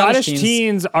 The Scottish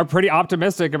teens are pretty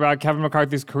optimistic about Kevin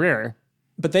McCarthy's career.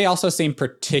 But they also seem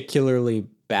particularly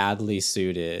badly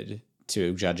suited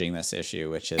to judging this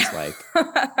issue, which is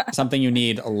something you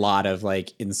need a lot of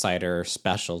insider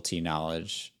specialty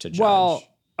knowledge to judge. Well,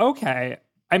 okay.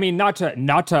 I mean, not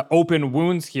to open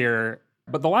wounds here,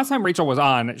 but the last time Rachel was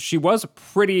on, she was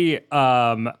pretty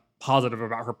positive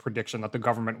about her prediction that the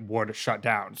government would shut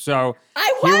down. So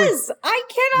I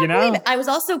cannot believe it. I was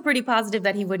also pretty positive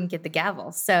that he wouldn't get the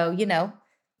gavel. So,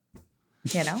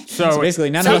 So basically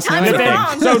none of us know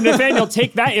anything. So Nathaniel,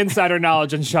 take that insider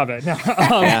knowledge and shove it.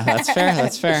 Yeah, that's fair.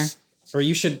 That's fair. Or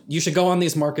you should go on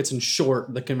these markets and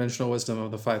short the conventional wisdom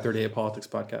of the 538 Politics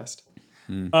podcast.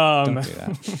 Don't do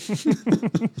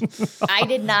that. I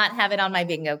did not have it on my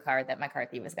bingo card that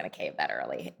McCarthy was going to cave that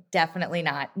early. Definitely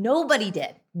not. Nobody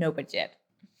did.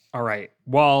 All right.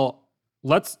 Well,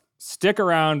 let's stick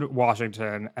around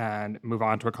Washington and move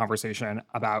on to a conversation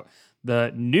about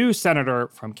the new senator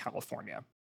from California.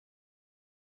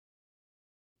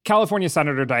 California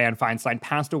Senator Dianne Feinstein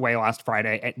passed away last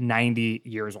Friday at 90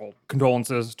 years old.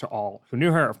 Condolences to all who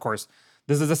knew her. Of course,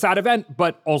 this is a sad event,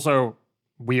 but also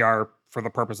we are, for the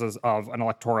purposes of an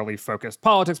electorally focused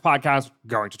politics podcast,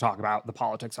 going to talk about the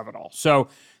politics of it all. So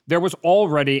there was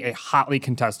already a hotly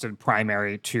contested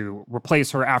primary to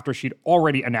replace her after she'd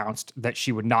already announced that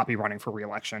she would not be running for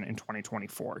re-election in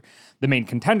 2024. The main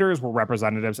contenders were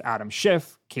Representatives Adam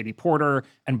Schiff, Katie Porter,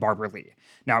 and Barbara Lee.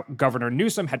 Now, Governor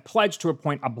Newsom had pledged to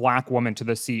appoint a Black woman to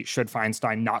the seat should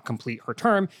Feinstein not complete her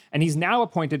term, and he's now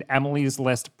appointed Emily's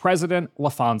List President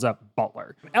LaFonza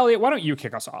Butler. Elliot, why don't you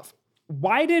kick us off?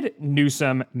 Why did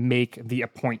Newsom make the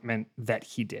appointment that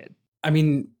he did? I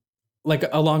mean,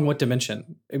 along what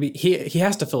dimension? I mean, he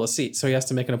has to fill a seat, so he has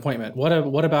to make an appointment.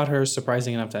 What about her is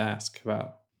surprising enough to ask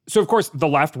about? So, of course, the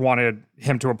left wanted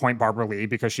him to appoint Barbara Lee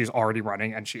because she's already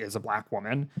running and she is a Black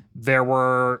woman.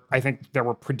 I think there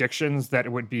were predictions that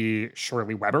it would be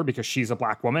Shirley Weber because she's a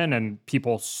Black woman, and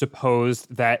people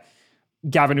supposed that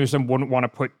Gavin Newsom wouldn't want to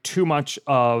put too much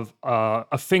of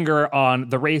a finger on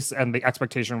the race, and the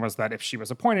expectation was that if she was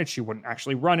appointed, she wouldn't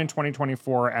actually run in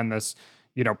 2024, and this,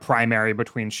 primary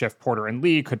between Schiff, Porter, and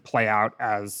Lee could play out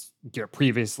as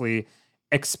previously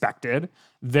expected.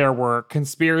 There were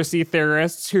conspiracy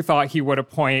theorists who thought he would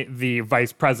appoint the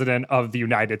vice president of the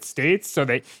United States so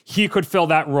that he could fill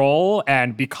that role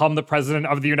and become the president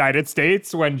of the United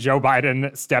States when Joe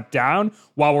Biden stepped down,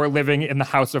 while we're living in the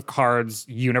House of Cards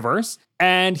universe.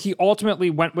 And he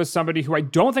ultimately went with somebody who I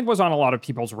don't think was on a lot of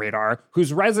people's radar,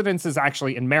 whose residence is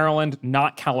actually in Maryland,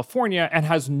 not California, and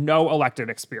has no elected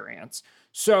experience.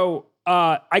 So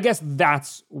I guess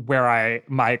that's where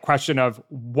my question of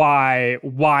why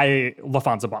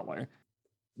LaFonza Butler?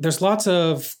 There's lots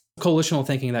of coalitional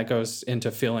thinking that goes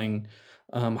into filling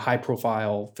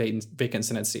high-profile vacant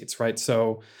Senate seats, right?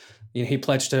 So he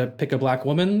pledged to pick a Black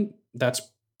woman. That's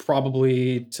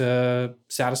probably to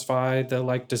satisfy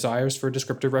the desires for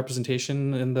descriptive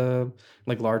representation in the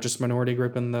largest minority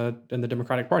group in the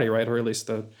Democratic Party, right? Or at least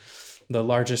the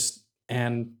largest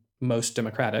and most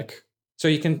democratic. So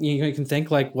you can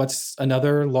think what's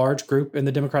another large group in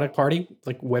the Democratic Party?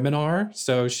 Women are.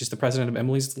 So she's the president of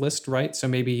Emily's List, right? So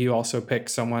maybe you also pick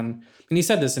someone, and he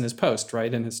said this in his post,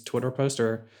 right? In his Twitter post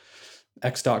or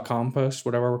x.com post,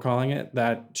 whatever we're calling it,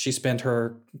 that she spent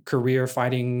her career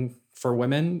fighting for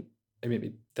women. And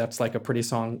maybe that's a pretty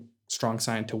strong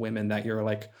sign to women that you're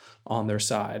on their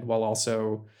side while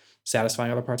also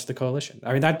satisfying other parts of the coalition.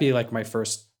 I mean, that'd be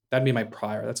my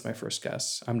prior. That's my first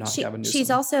guess. I'm not Gavin Newsom.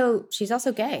 She's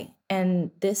also gay,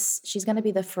 and she's going to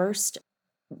be the first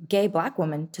gay Black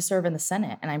woman to serve in the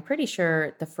Senate, and I'm pretty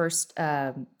sure the first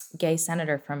gay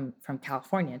senator from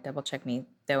California. Double check me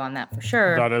though on that for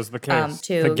sure. That is the case.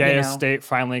 The gayest state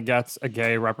finally gets a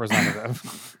gay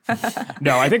representative.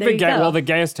 No, I think the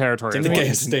gayest territory is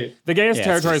Washington. The gayest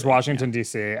territory is Washington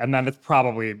D.C., and then it's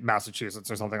probably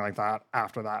Massachusetts or something like that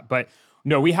after that, but.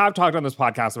 No, we have talked on this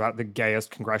podcast about the gayest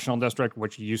congressional district,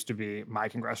 which used to be my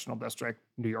congressional district,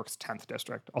 New York's 10th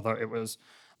district, although it was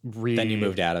Then you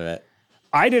moved out of it.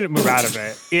 I didn't move out of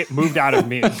it. It moved out of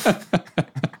me.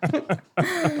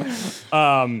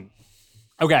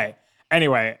 Okay.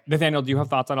 Anyway, Nathaniel, do you have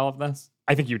thoughts on all of this?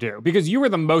 I think you do, because you were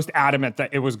the most adamant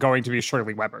that it was going to be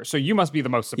Shirley Weber. So you must be the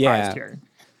most surprised here.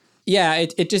 Yeah,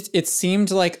 it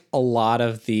seemed like a lot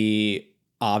of the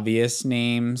obvious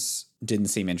names didn't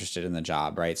seem interested in the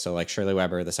job, right? So Shirley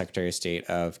Weber, the Secretary of State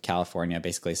of California,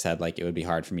 basically said it would be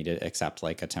hard for me to accept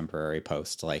a temporary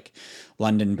post.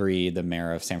 London Breed, the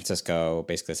mayor of San Francisco,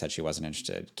 basically said she wasn't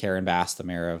interested. Karen Bass, the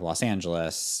mayor of Los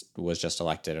Angeles, was just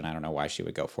elected, and I don't know why she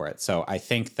would go for it. So I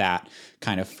think that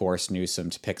kind of forced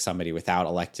Newsom to pick somebody without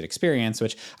elected experience,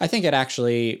 which I think it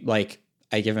actually,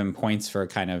 I give him points for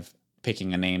kind of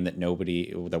picking a name that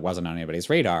wasn't on anybody's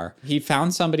radar. He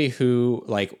found somebody who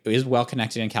is well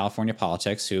connected in California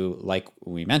politics, who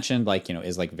we mentioned,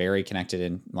 is very connected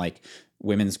in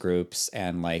women's groups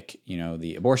and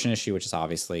the abortion issue, which is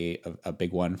obviously a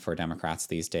big one for Democrats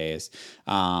these days.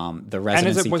 The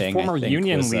residency thing, former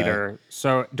union leader.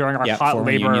 So during our hot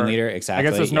former labor union leader, exactly. I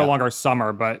guess it's no longer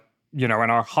summer, but in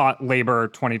our hot labor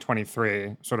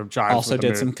 2023 sort of jives. Also with the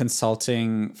did some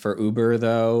consulting for Uber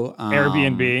though.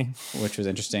 Airbnb. Which was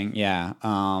interesting. Yeah.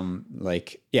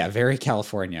 Very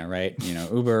California, right?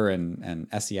 Uber and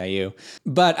SEIU.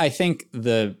 But I think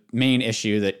the main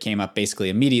issue that came up basically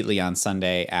immediately on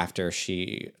Sunday after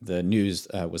the news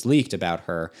was leaked about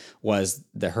her was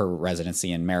her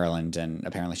residency in Maryland. And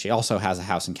apparently she also has a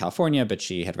house in California, but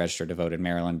she had registered to vote in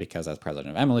Maryland because as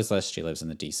president of Emily's List, she lives in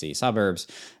the DC suburbs.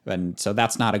 And so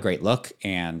that's not a great look.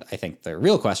 And I think the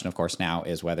real question, of course, now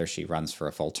is whether she runs for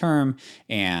a full term.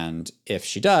 And if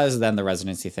she does, then the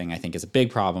residency thing, I think, is a big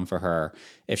problem for her.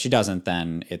 If she doesn't,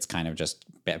 then it's kind of just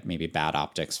maybe bad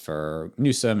optics for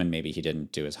Newsom, and maybe he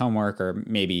didn't do his homework, or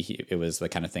maybe it was the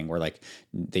kind of thing where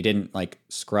they didn't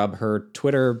scrub her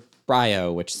Twitter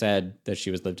bio, which said that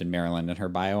she lived in Maryland, and her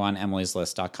bio on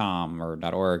emilyslist.com or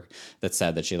 .org that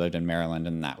said that she lived in Maryland,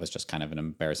 and that was just kind of an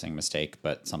embarrassing mistake,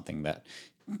 but something that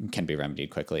can be remedied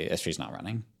quickly if she's not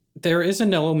running. There is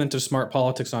an element of smart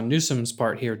politics on Newsom's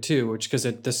part here too, which because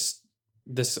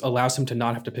this allows him to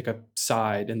not have to pick a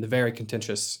side in the very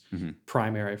contentious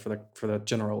primary for the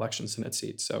general election Senate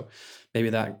seat. So maybe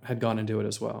that had gone into it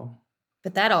as well.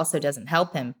 But that also doesn't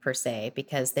help him per se,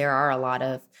 because there are a lot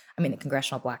of, the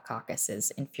Congressional Black Caucus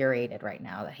is infuriated right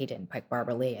now that he didn't pick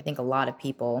Barbara Lee. I think a lot of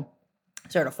people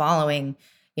sort of following,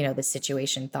 the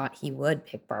situation thought he would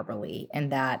pick Barbara Lee,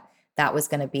 and that was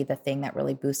going to be the thing that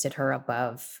really boosted her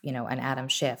above, an Adam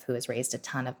Schiff who has raised a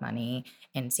ton of money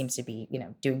and seems to be,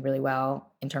 doing really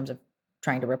well in terms of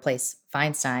trying to replace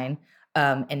Feinstein.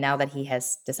 And now that he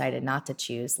has decided not to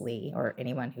choose Lee or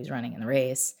anyone who's running in the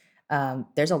race,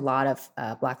 there's a lot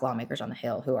of Black lawmakers on the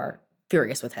Hill who are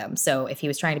furious with him. So if he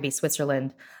was trying to be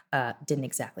Switzerland, didn't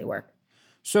exactly work.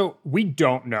 So we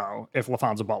don't know if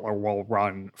LaFonza Butler will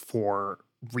run for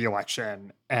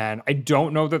re-election. And I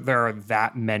don't know that there are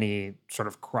that many sort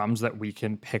of crumbs that we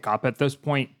can pick up at this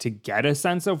point to get a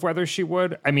sense of whether she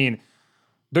would. I mean,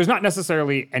 there's not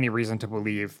necessarily any reason to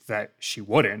believe that she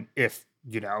wouldn't if,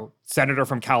 senator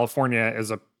from California is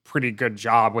a pretty good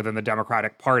job within the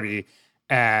Democratic Party.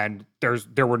 And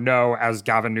there were no, as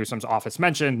Gavin Newsom's office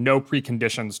mentioned, no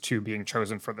preconditions to being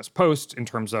chosen for this post in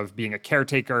terms of being a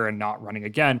caretaker and not running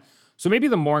again. So maybe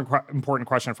the more important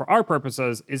question for our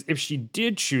purposes is if she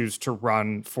did choose to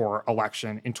run for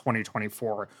election in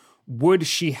 2024, would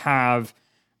she have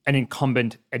an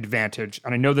incumbent advantage?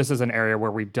 And I know this is an area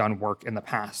where we've done work in the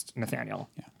past, Nathaniel.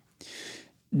 Yeah.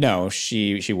 No,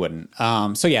 she wouldn't.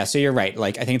 So you're right.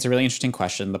 Like, I think it's a really interesting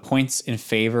question. The points in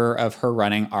favor of her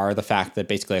running are the fact that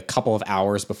basically a couple of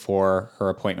hours before her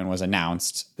appointment was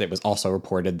announced, it was also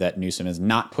reported that Newsom is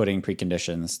not putting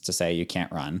preconditions to say you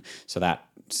can't run. So that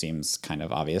seems kind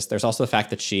of obvious. There's also the fact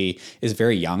that she is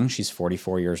very young. She's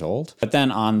 44 years old. But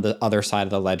then on the other side of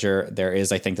the ledger, there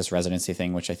is, I think, this residency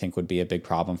thing, which I think would be a big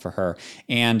problem for her.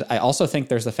 And I also think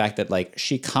there's the fact that, like,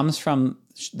 she comes from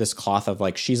this cloth of,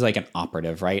 like, she's like an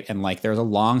operative, right? And, like, there's a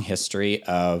long history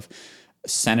of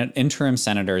interim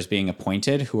senators being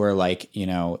appointed who are, like,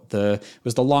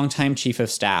 was the longtime chief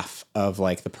of staff of,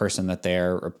 like, the person that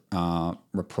they're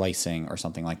replacing or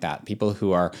something like that. People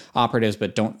who are operatives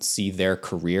but don't see their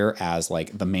career as,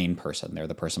 like, the main person. They're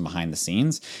the person behind the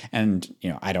scenes. And,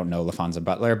 I don't know LaFonza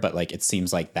Butler, but, like, it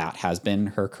seems like that has been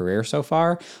her career so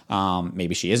far.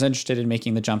 Maybe she is interested in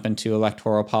making the jump into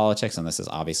electoral politics, and this is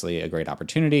obviously a great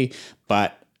opportunity.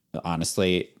 But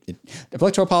honestly,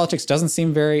 electoral politics doesn't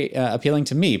seem very appealing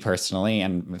to me personally,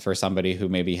 and for somebody who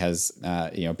maybe has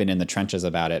been in the trenches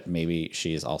about it, maybe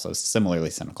she's also similarly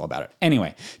cynical about it.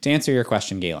 Anyway, to answer your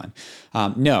question, Galen,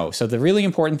 no. So the really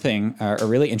important thing, or a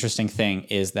really interesting thing,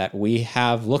 is that we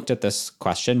have looked at this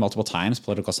question multiple times.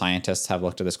 Political scientists have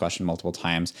looked at this question multiple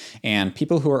times, and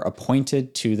people who are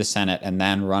appointed to the Senate and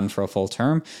then run for a full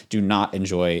term do not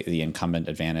enjoy the incumbent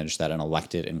advantage that an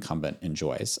elected incumbent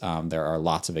enjoys. There are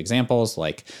lots of examples,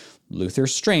 like Luther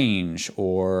Strange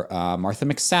or Martha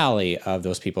McSally, of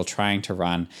those people trying to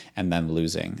run and then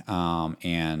losing. I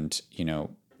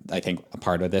think a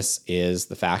part of this is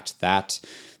the fact that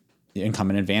the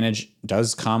incumbent advantage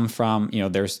does come from,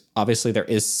 there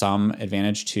is some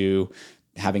advantage to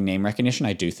having name recognition.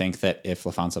 I do think that if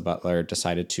LaFonza Butler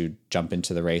decided to jump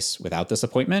into the race without this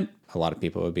appointment, a lot of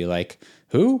people would be like,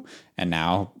 who? And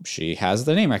now she has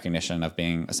the name recognition of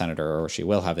being a senator, or she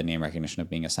will have the name recognition of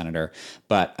being a senator.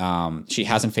 But she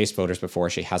hasn't faced voters before.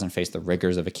 She hasn't faced the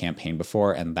rigors of a campaign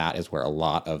before. And that is where a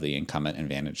lot of the incumbent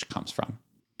advantage comes from.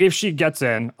 If she gets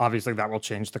in, obviously that will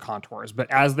change the contours.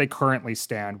 But as they currently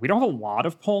stand, we don't have a lot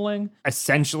of polling.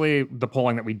 Essentially, the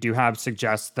polling that we do have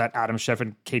suggests that Adam Schiff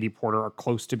and Katie Porter are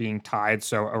close to being tied.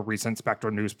 So a recent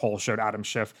Spectrum News poll showed Adam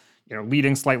Schiff,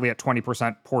 leading slightly at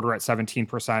 20%, Porter at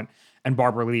 17%, and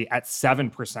Barbara Lee at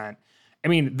 7%. I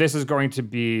mean, this is going to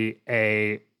be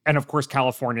and of course,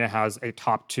 California has a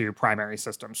top two primary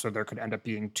system. So there could end up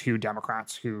being two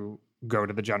Democrats who go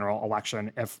to the general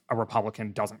election if a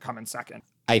Republican doesn't come in second.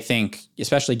 I think,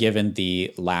 especially given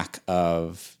the lack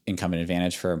of incumbent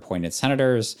advantage for appointed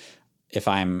senators, if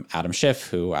I'm Adam Schiff,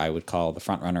 who I would call the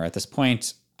front runner at this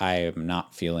point, I am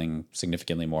not feeling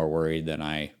significantly more worried than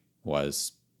I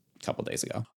was a couple days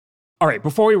ago. All right,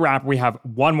 before we wrap, we have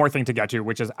one more thing to get to,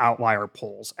 which is outlier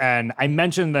polls. And I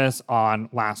mentioned this on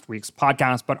last week's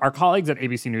podcast, but our colleagues at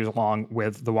ABC News, along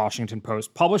with The Washington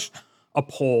Post, published a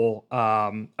poll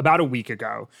about a week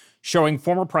ago showing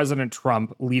former President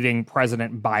Trump leading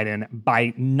President Biden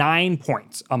by 9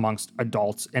 points amongst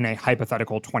adults in a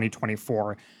hypothetical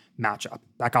 2024 matchup.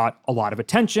 That got a lot of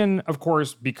attention, of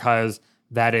course, because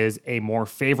that is a more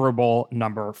favorable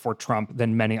number for Trump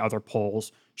than many other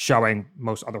polls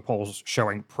most other polls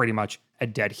showing pretty much a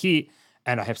dead heat.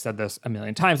 And I have said this a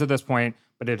million times at this point,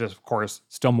 but it is, of course,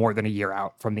 still more than a year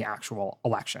out from the actual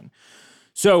election.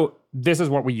 So this is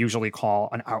what we usually call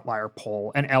an outlier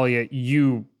poll. And Elliot,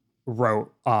 you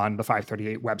wrote on the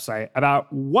 538 website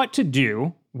about what to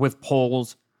do with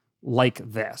polls like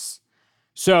this.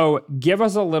 So give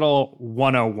us a little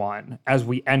 101 as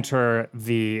we enter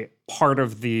the part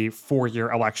of the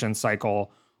 4-year election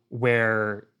cycle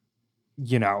where,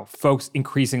 folks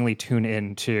increasingly tune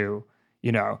into,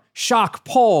 shock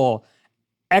poll,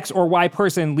 X or Y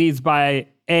person leads by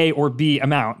A or B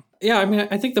amount. Yeah, I mean,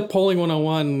 I think the polling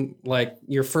 101, like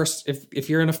your first, if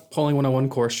you're in a polling 101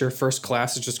 course, your first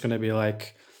class is just going to be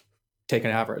like, take an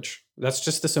average. That's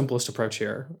just the simplest approach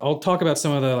here. I'll talk about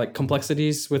some of the like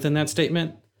complexities within that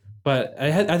statement, but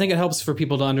I think it helps for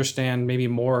people to understand maybe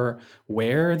more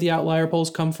where the outlier polls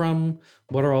come from.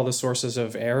 What are all the sources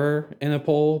of error in a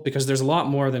poll? Because there's a lot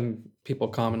more than people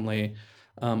commonly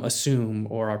assume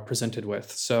or are presented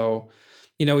with. So,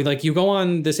 like you go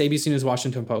on this ABC News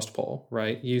Washington Post poll,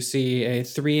 right? You see a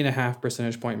 3.5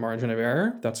 percentage point margin of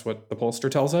error. That's what the pollster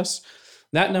tells us.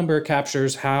 That number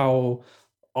captures how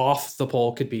off the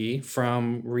poll could be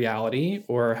from reality,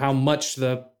 or how much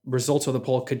the results of the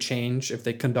poll could change if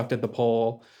they conducted the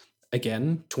poll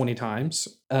again 20 times.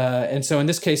 And so in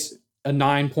this case, a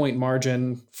 9-point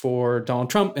margin for Donald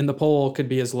Trump in the poll could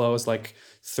be as low as like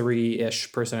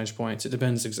 3-ish percentage points. It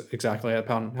depends exactly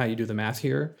upon how you do the math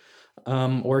here.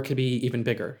 Or it could be even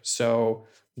bigger. So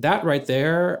that right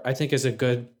there, I think, is a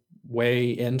good way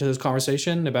into this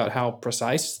conversation about how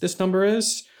precise this number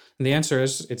is. And the answer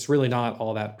is it's really not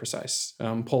all that precise.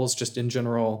 Polls just in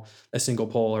general, a single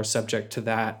poll, are subject to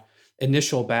that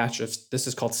initial batch of, this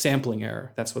is called sampling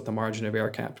error. That's what the margin of error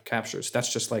captures.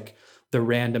 That's just like the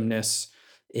randomness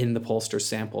in the pollster's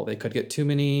sample. They could get too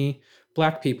many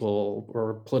Black people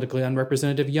or politically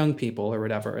unrepresentative young people or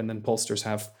whatever. And then pollsters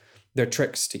have their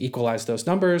tricks to equalize those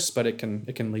numbers, but it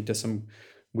can lead to some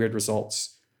weird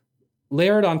results.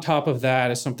 Layered on top of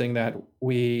that is something that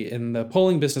we in the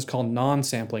polling business call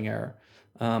non-sampling error.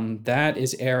 That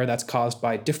is error that's caused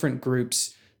by different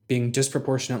groups being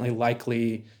disproportionately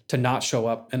likely to not show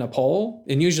up in a poll.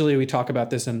 And usually we talk about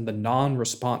this in the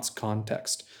non-response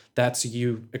context. That's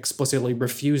you explicitly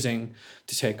refusing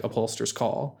to take a pollster's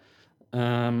call.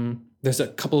 There's a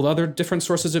couple of other different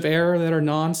sources of error that are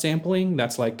non-sampling.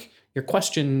 That's like your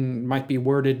question might be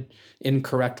worded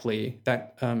incorrectly.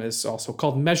 That is also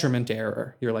called measurement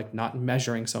error. You're like not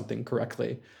measuring something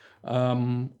correctly.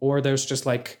 Or there's just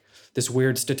like this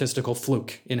weird statistical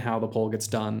fluke in how the poll gets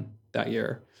done that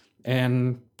year.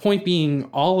 And point being,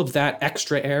 all of that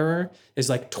extra error is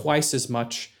like twice as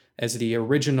much as the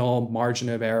original margin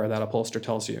of error that a pollster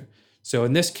tells you. So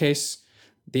in this case,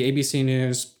 the ABC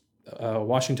News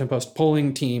Washington Post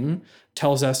polling team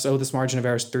tells us, oh, this margin of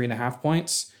error is 3.5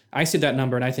 points. I see that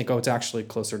number and I think, oh, it's actually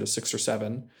closer to 6 or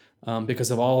 7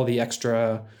 because of all the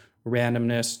extra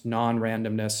randomness,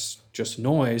 non-randomness, just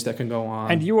noise that can go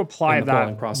on. And you apply in the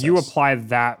polling process. You apply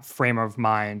that frame of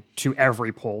mind to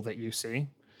every poll that you see.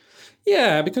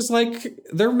 Yeah, because like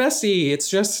they're messy.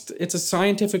 It's a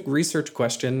scientific research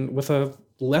question with a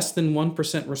less than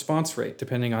 1% response rate,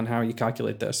 depending on how you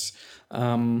calculate this.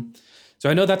 So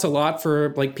I know that's a lot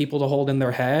for like people to hold in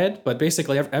their head, but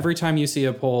basically every time you see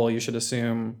a poll, you should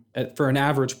assume for an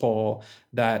average poll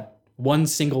that one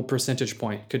single percentage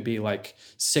point could be like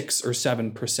 6 or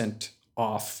 7%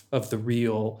 off of the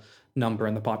real number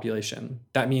in the population.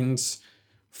 That means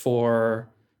for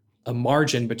a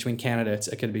margin between candidates,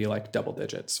 it could be like double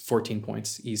digits, 14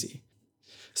 points easy.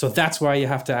 So that's why you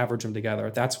have to average them together.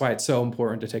 That's why it's so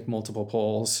important to take multiple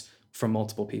polls from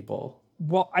multiple people.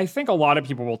 Well, I think a lot of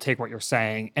people will take what you're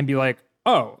saying and be like,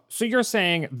 oh, so you're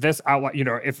saying this outlet,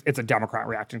 if it's a Democrat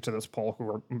reacting to this poll, who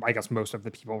are, I guess, most of the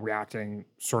people reacting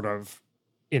sort of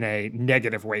in a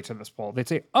negative way to this poll, they'd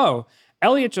say, oh,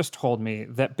 Elliot just told me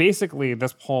that basically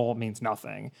this poll means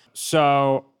nothing.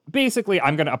 So basically,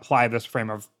 I'm going to apply this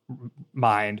frame of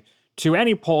mind to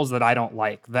any polls that I don't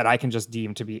like, that I can just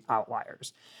deem to be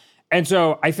outliers. And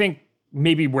so I think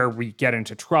maybe where we get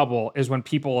into trouble is when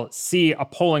people see a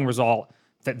polling result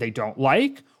that they don't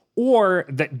like or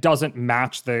that doesn't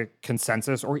match the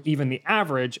consensus or even the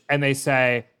average, and they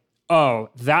say, oh,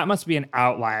 that must be an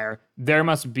outlier. There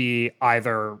must be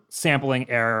either sampling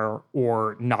error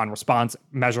or non-response,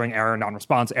 measuring error,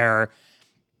 non-response error.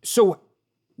 So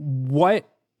what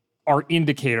are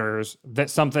indicators that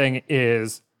something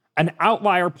is an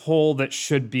outlier poll that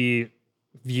should be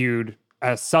viewed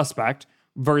as suspect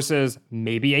versus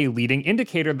maybe a leading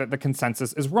indicator that the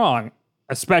consensus is wrong,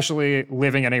 especially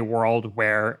living in a world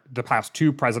where the past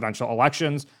 2 presidential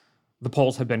elections, the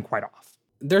polls have been quite off?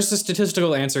 There's a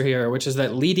statistical answer here, which is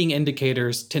that leading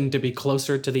indicators tend to be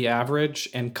closer to the average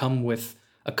and come with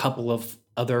a couple of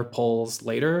other polls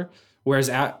later. Whereas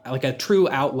like a true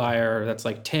outlier that's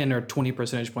like 10 or 20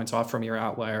 percentage points off from your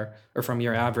outlier or from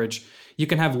your average, you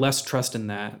can have less trust in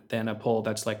that than a poll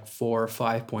that's like 4 or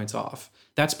 5 points off.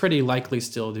 That's pretty likely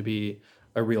still to be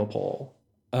a real poll.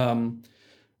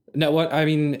 Now,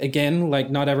 again,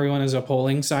 like not everyone is a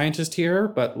polling scientist here,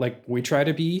 but like we try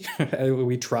to be.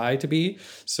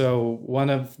 So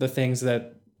one of the things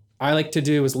that I like to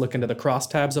do is look into the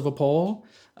crosstabs of a poll.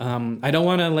 I don't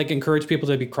want to like encourage people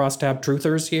to be crosstab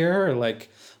truthers here or like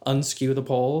unskew the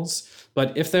polls.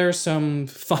 But if there's some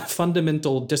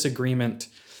fundamental disagreement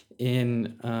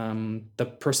in the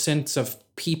percents of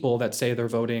people that say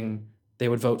they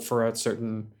would vote for a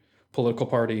certain political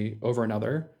party over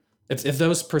another. If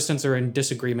those percents are in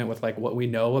disagreement with like what we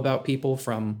know about people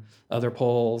from other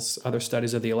polls, other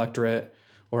studies of the electorate,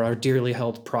 or our dearly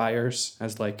held priors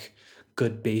as like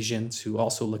good Bayesians who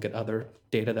also look at other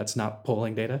data that's not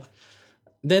polling data,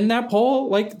 then that poll,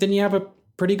 then you have a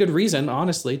pretty good reason,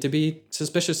 honestly, to be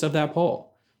suspicious of that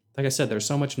poll. Like I said, there's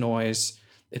so much noise.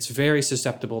 It's very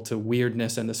susceptible to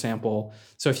weirdness in the sample.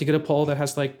 So if you get a poll that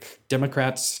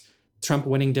has Trump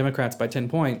winning Democrats by 10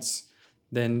 points,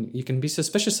 then you can be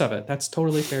suspicious of it. That's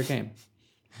totally fair game.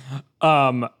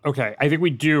 Okay. I think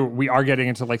we are getting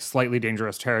into like slightly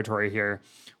dangerous territory here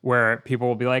where people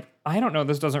will be like, I don't know,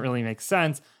 this doesn't really make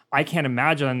sense. I can't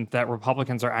imagine that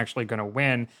Republicans are actually going to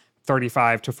win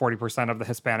 35 to 40% of the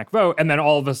Hispanic vote. And then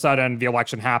all of a sudden the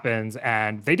election happens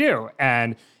and they do.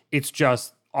 And it's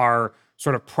just our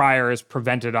sort of priors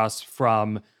prevented us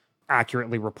from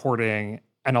accurately reporting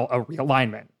a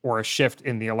realignment or a shift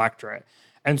in the electorate.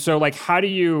 And so like, how do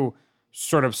you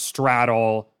sort of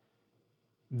straddle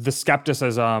the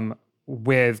skepticism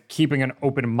with keeping an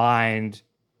open mind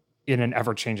in an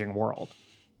ever-changing world?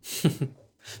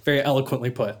 Very eloquently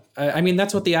put. I mean,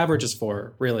 that's what the average is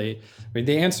for, really. I mean,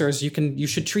 the answer is you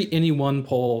should treat any one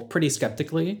poll pretty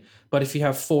skeptically, but if you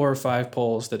have 4 or 5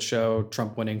 polls that show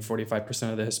Trump winning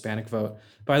 45% of the Hispanic vote,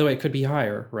 by the way, it could be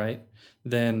higher, right?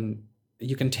 Then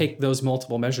you can take those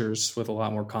multiple measures with a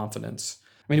lot more confidence.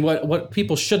 I mean, what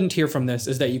people shouldn't hear from this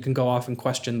is that you can go off and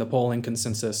question the polling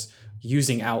consensus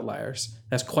using outliers.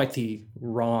 That's quite the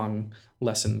wrong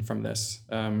lesson from this.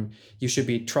 You should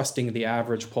be trusting the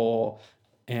average poll,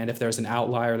 and if there's an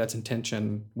outlier that's in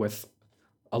tension with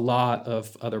a lot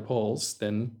of other polls,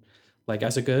 then like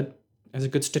as a good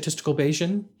statistical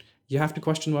Bayesian, you have to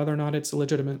question whether or not it's a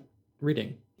legitimate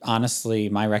reading. Honestly,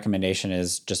 my recommendation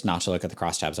is just not to look at the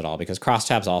crosstabs at all, because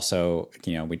crosstabs also,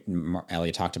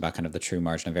 Elliot talked about kind of the true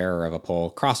margin of error of a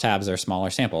poll. Crosstabs are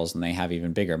smaller samples and they have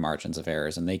even bigger margins of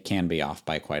errors, and they can be off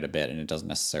by quite a bit, and it doesn't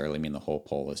necessarily mean the whole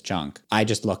poll is junk. I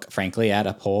just look, frankly, at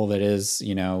a poll that is,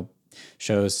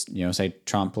 shows, say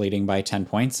Trump leading by 10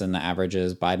 points and the average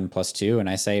is Biden +2, and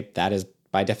I say that is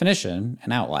by definition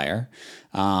an outlier.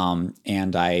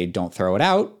 And I don't throw it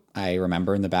out. I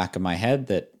remember in the back of my head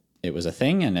that it was a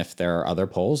thing, and if there are other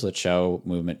polls that show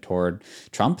movement toward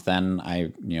Trump, then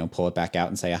I, pull it back out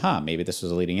and say, aha, maybe this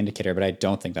was a leading indicator, but I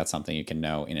don't think that's something you can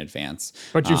know in advance.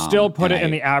 But you still put it in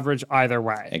the average either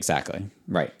way. Exactly.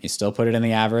 Right. You still put it in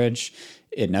the average.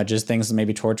 It nudges things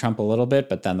maybe toward Trump a little bit,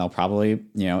 but then they'll probably,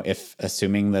 if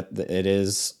assuming that it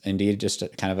is indeed just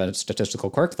kind of a statistical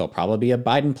quirk, there'll probably be a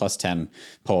Biden +10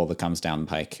 poll that comes down the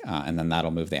pike, and then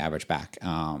that'll move the average back.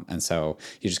 And so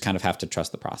you just kind of have to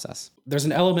trust the process. There's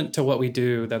an element to what we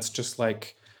do that's just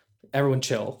like, everyone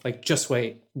chill, like just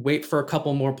wait for a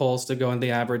couple more polls to go in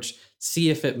the average, see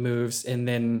if it moves, and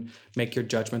then make your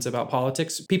judgments about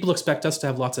politics. People expect us to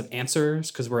have lots of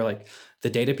answers because we're like the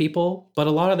data people, but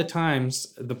a lot of the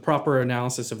times the proper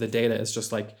analysis of the data is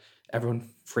just like, everyone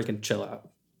freaking chill out.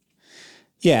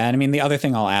 Yeah, and I mean, the other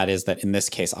thing I'll add is that in this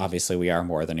case, obviously we are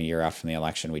more than a year out from the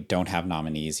election. We don't have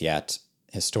nominees yet.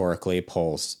 Historically,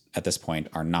 polls at this point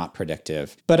are not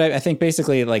predictive. But I think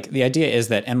basically like the idea is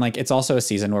that, and like it's also a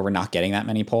season where we're not getting that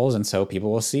many polls. And so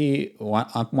people will see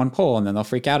one poll and then they'll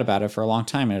freak out about it for a long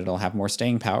time and it'll have more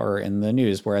staying power in the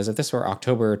news. Whereas if this were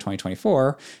October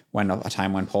 2024, when a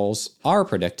time when polls are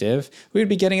predictive, we would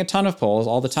be getting a ton of polls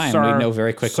all the time. We'd know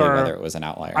very quickly whether it was an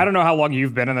outlier. I don't know how long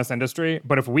you've been in this industry,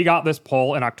 but if we got this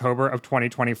poll in October of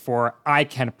 2024, I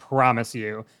can promise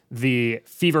you the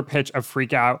fever pitch of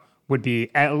freak out would be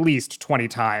at least 20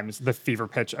 times the fever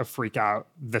pitch of freak out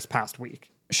this past week.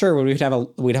 Sure, we'd have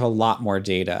a lot more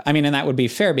data. I mean, and that would be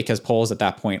fair because polls at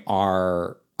that point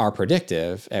are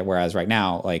predictive, whereas right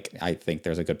now, like I think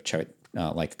there's a good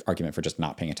argument for just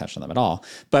not paying attention to them at all.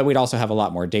 But we'd also have a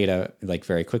lot more data, like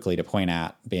very quickly to point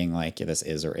at, being like, yeah, this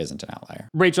is or isn't an outlier.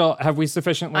 Rachel, have we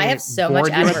sufficiently? I have so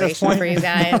much admiration for you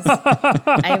guys.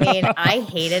 I mean, I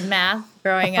hated math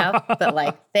growing up, but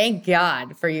like, thank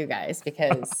God for you guys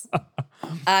because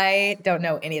I don't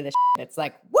know any of this shit. It's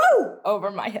like, woo, over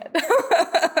my head.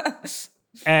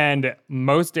 And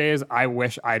most days, I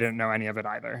wish I didn't know any of it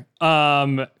either.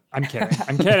 I'm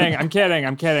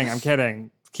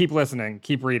kidding. Keep listening,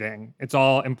 keep reading. It's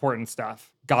all important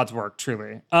stuff. God's work,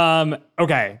 truly.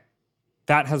 Okay,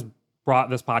 that has brought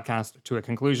this podcast to a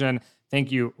conclusion.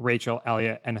 Thank you, Rachel,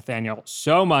 Elliot, and Nathaniel,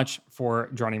 so much for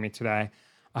joining me today.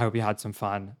 I hope you had some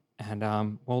fun,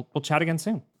 and we'll chat again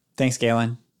soon. Thanks,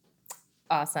 Galen.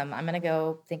 Awesome. I'm going to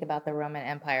go think about the Roman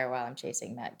Empire while I'm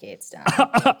chasing Matt Gaetz down.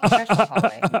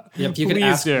 Yep, you can Please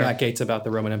ask do. Matt Gaetz about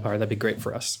the Roman Empire. That'd be great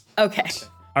for us. Okay.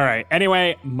 All right.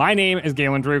 Anyway, my name is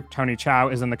Galen Drew. Tony Chow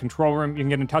is in the control room. You can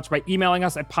get in touch by emailing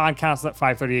us at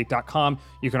podcasts@538.com.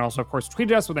 You can also, of course,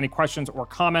 tweet at us with any questions or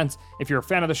comments. If you're a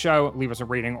fan of the show, leave us a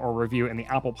rating or review in the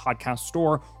Apple Podcast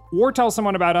Store or tell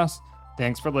someone about us.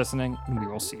 Thanks for listening, and we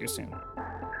will see you soon.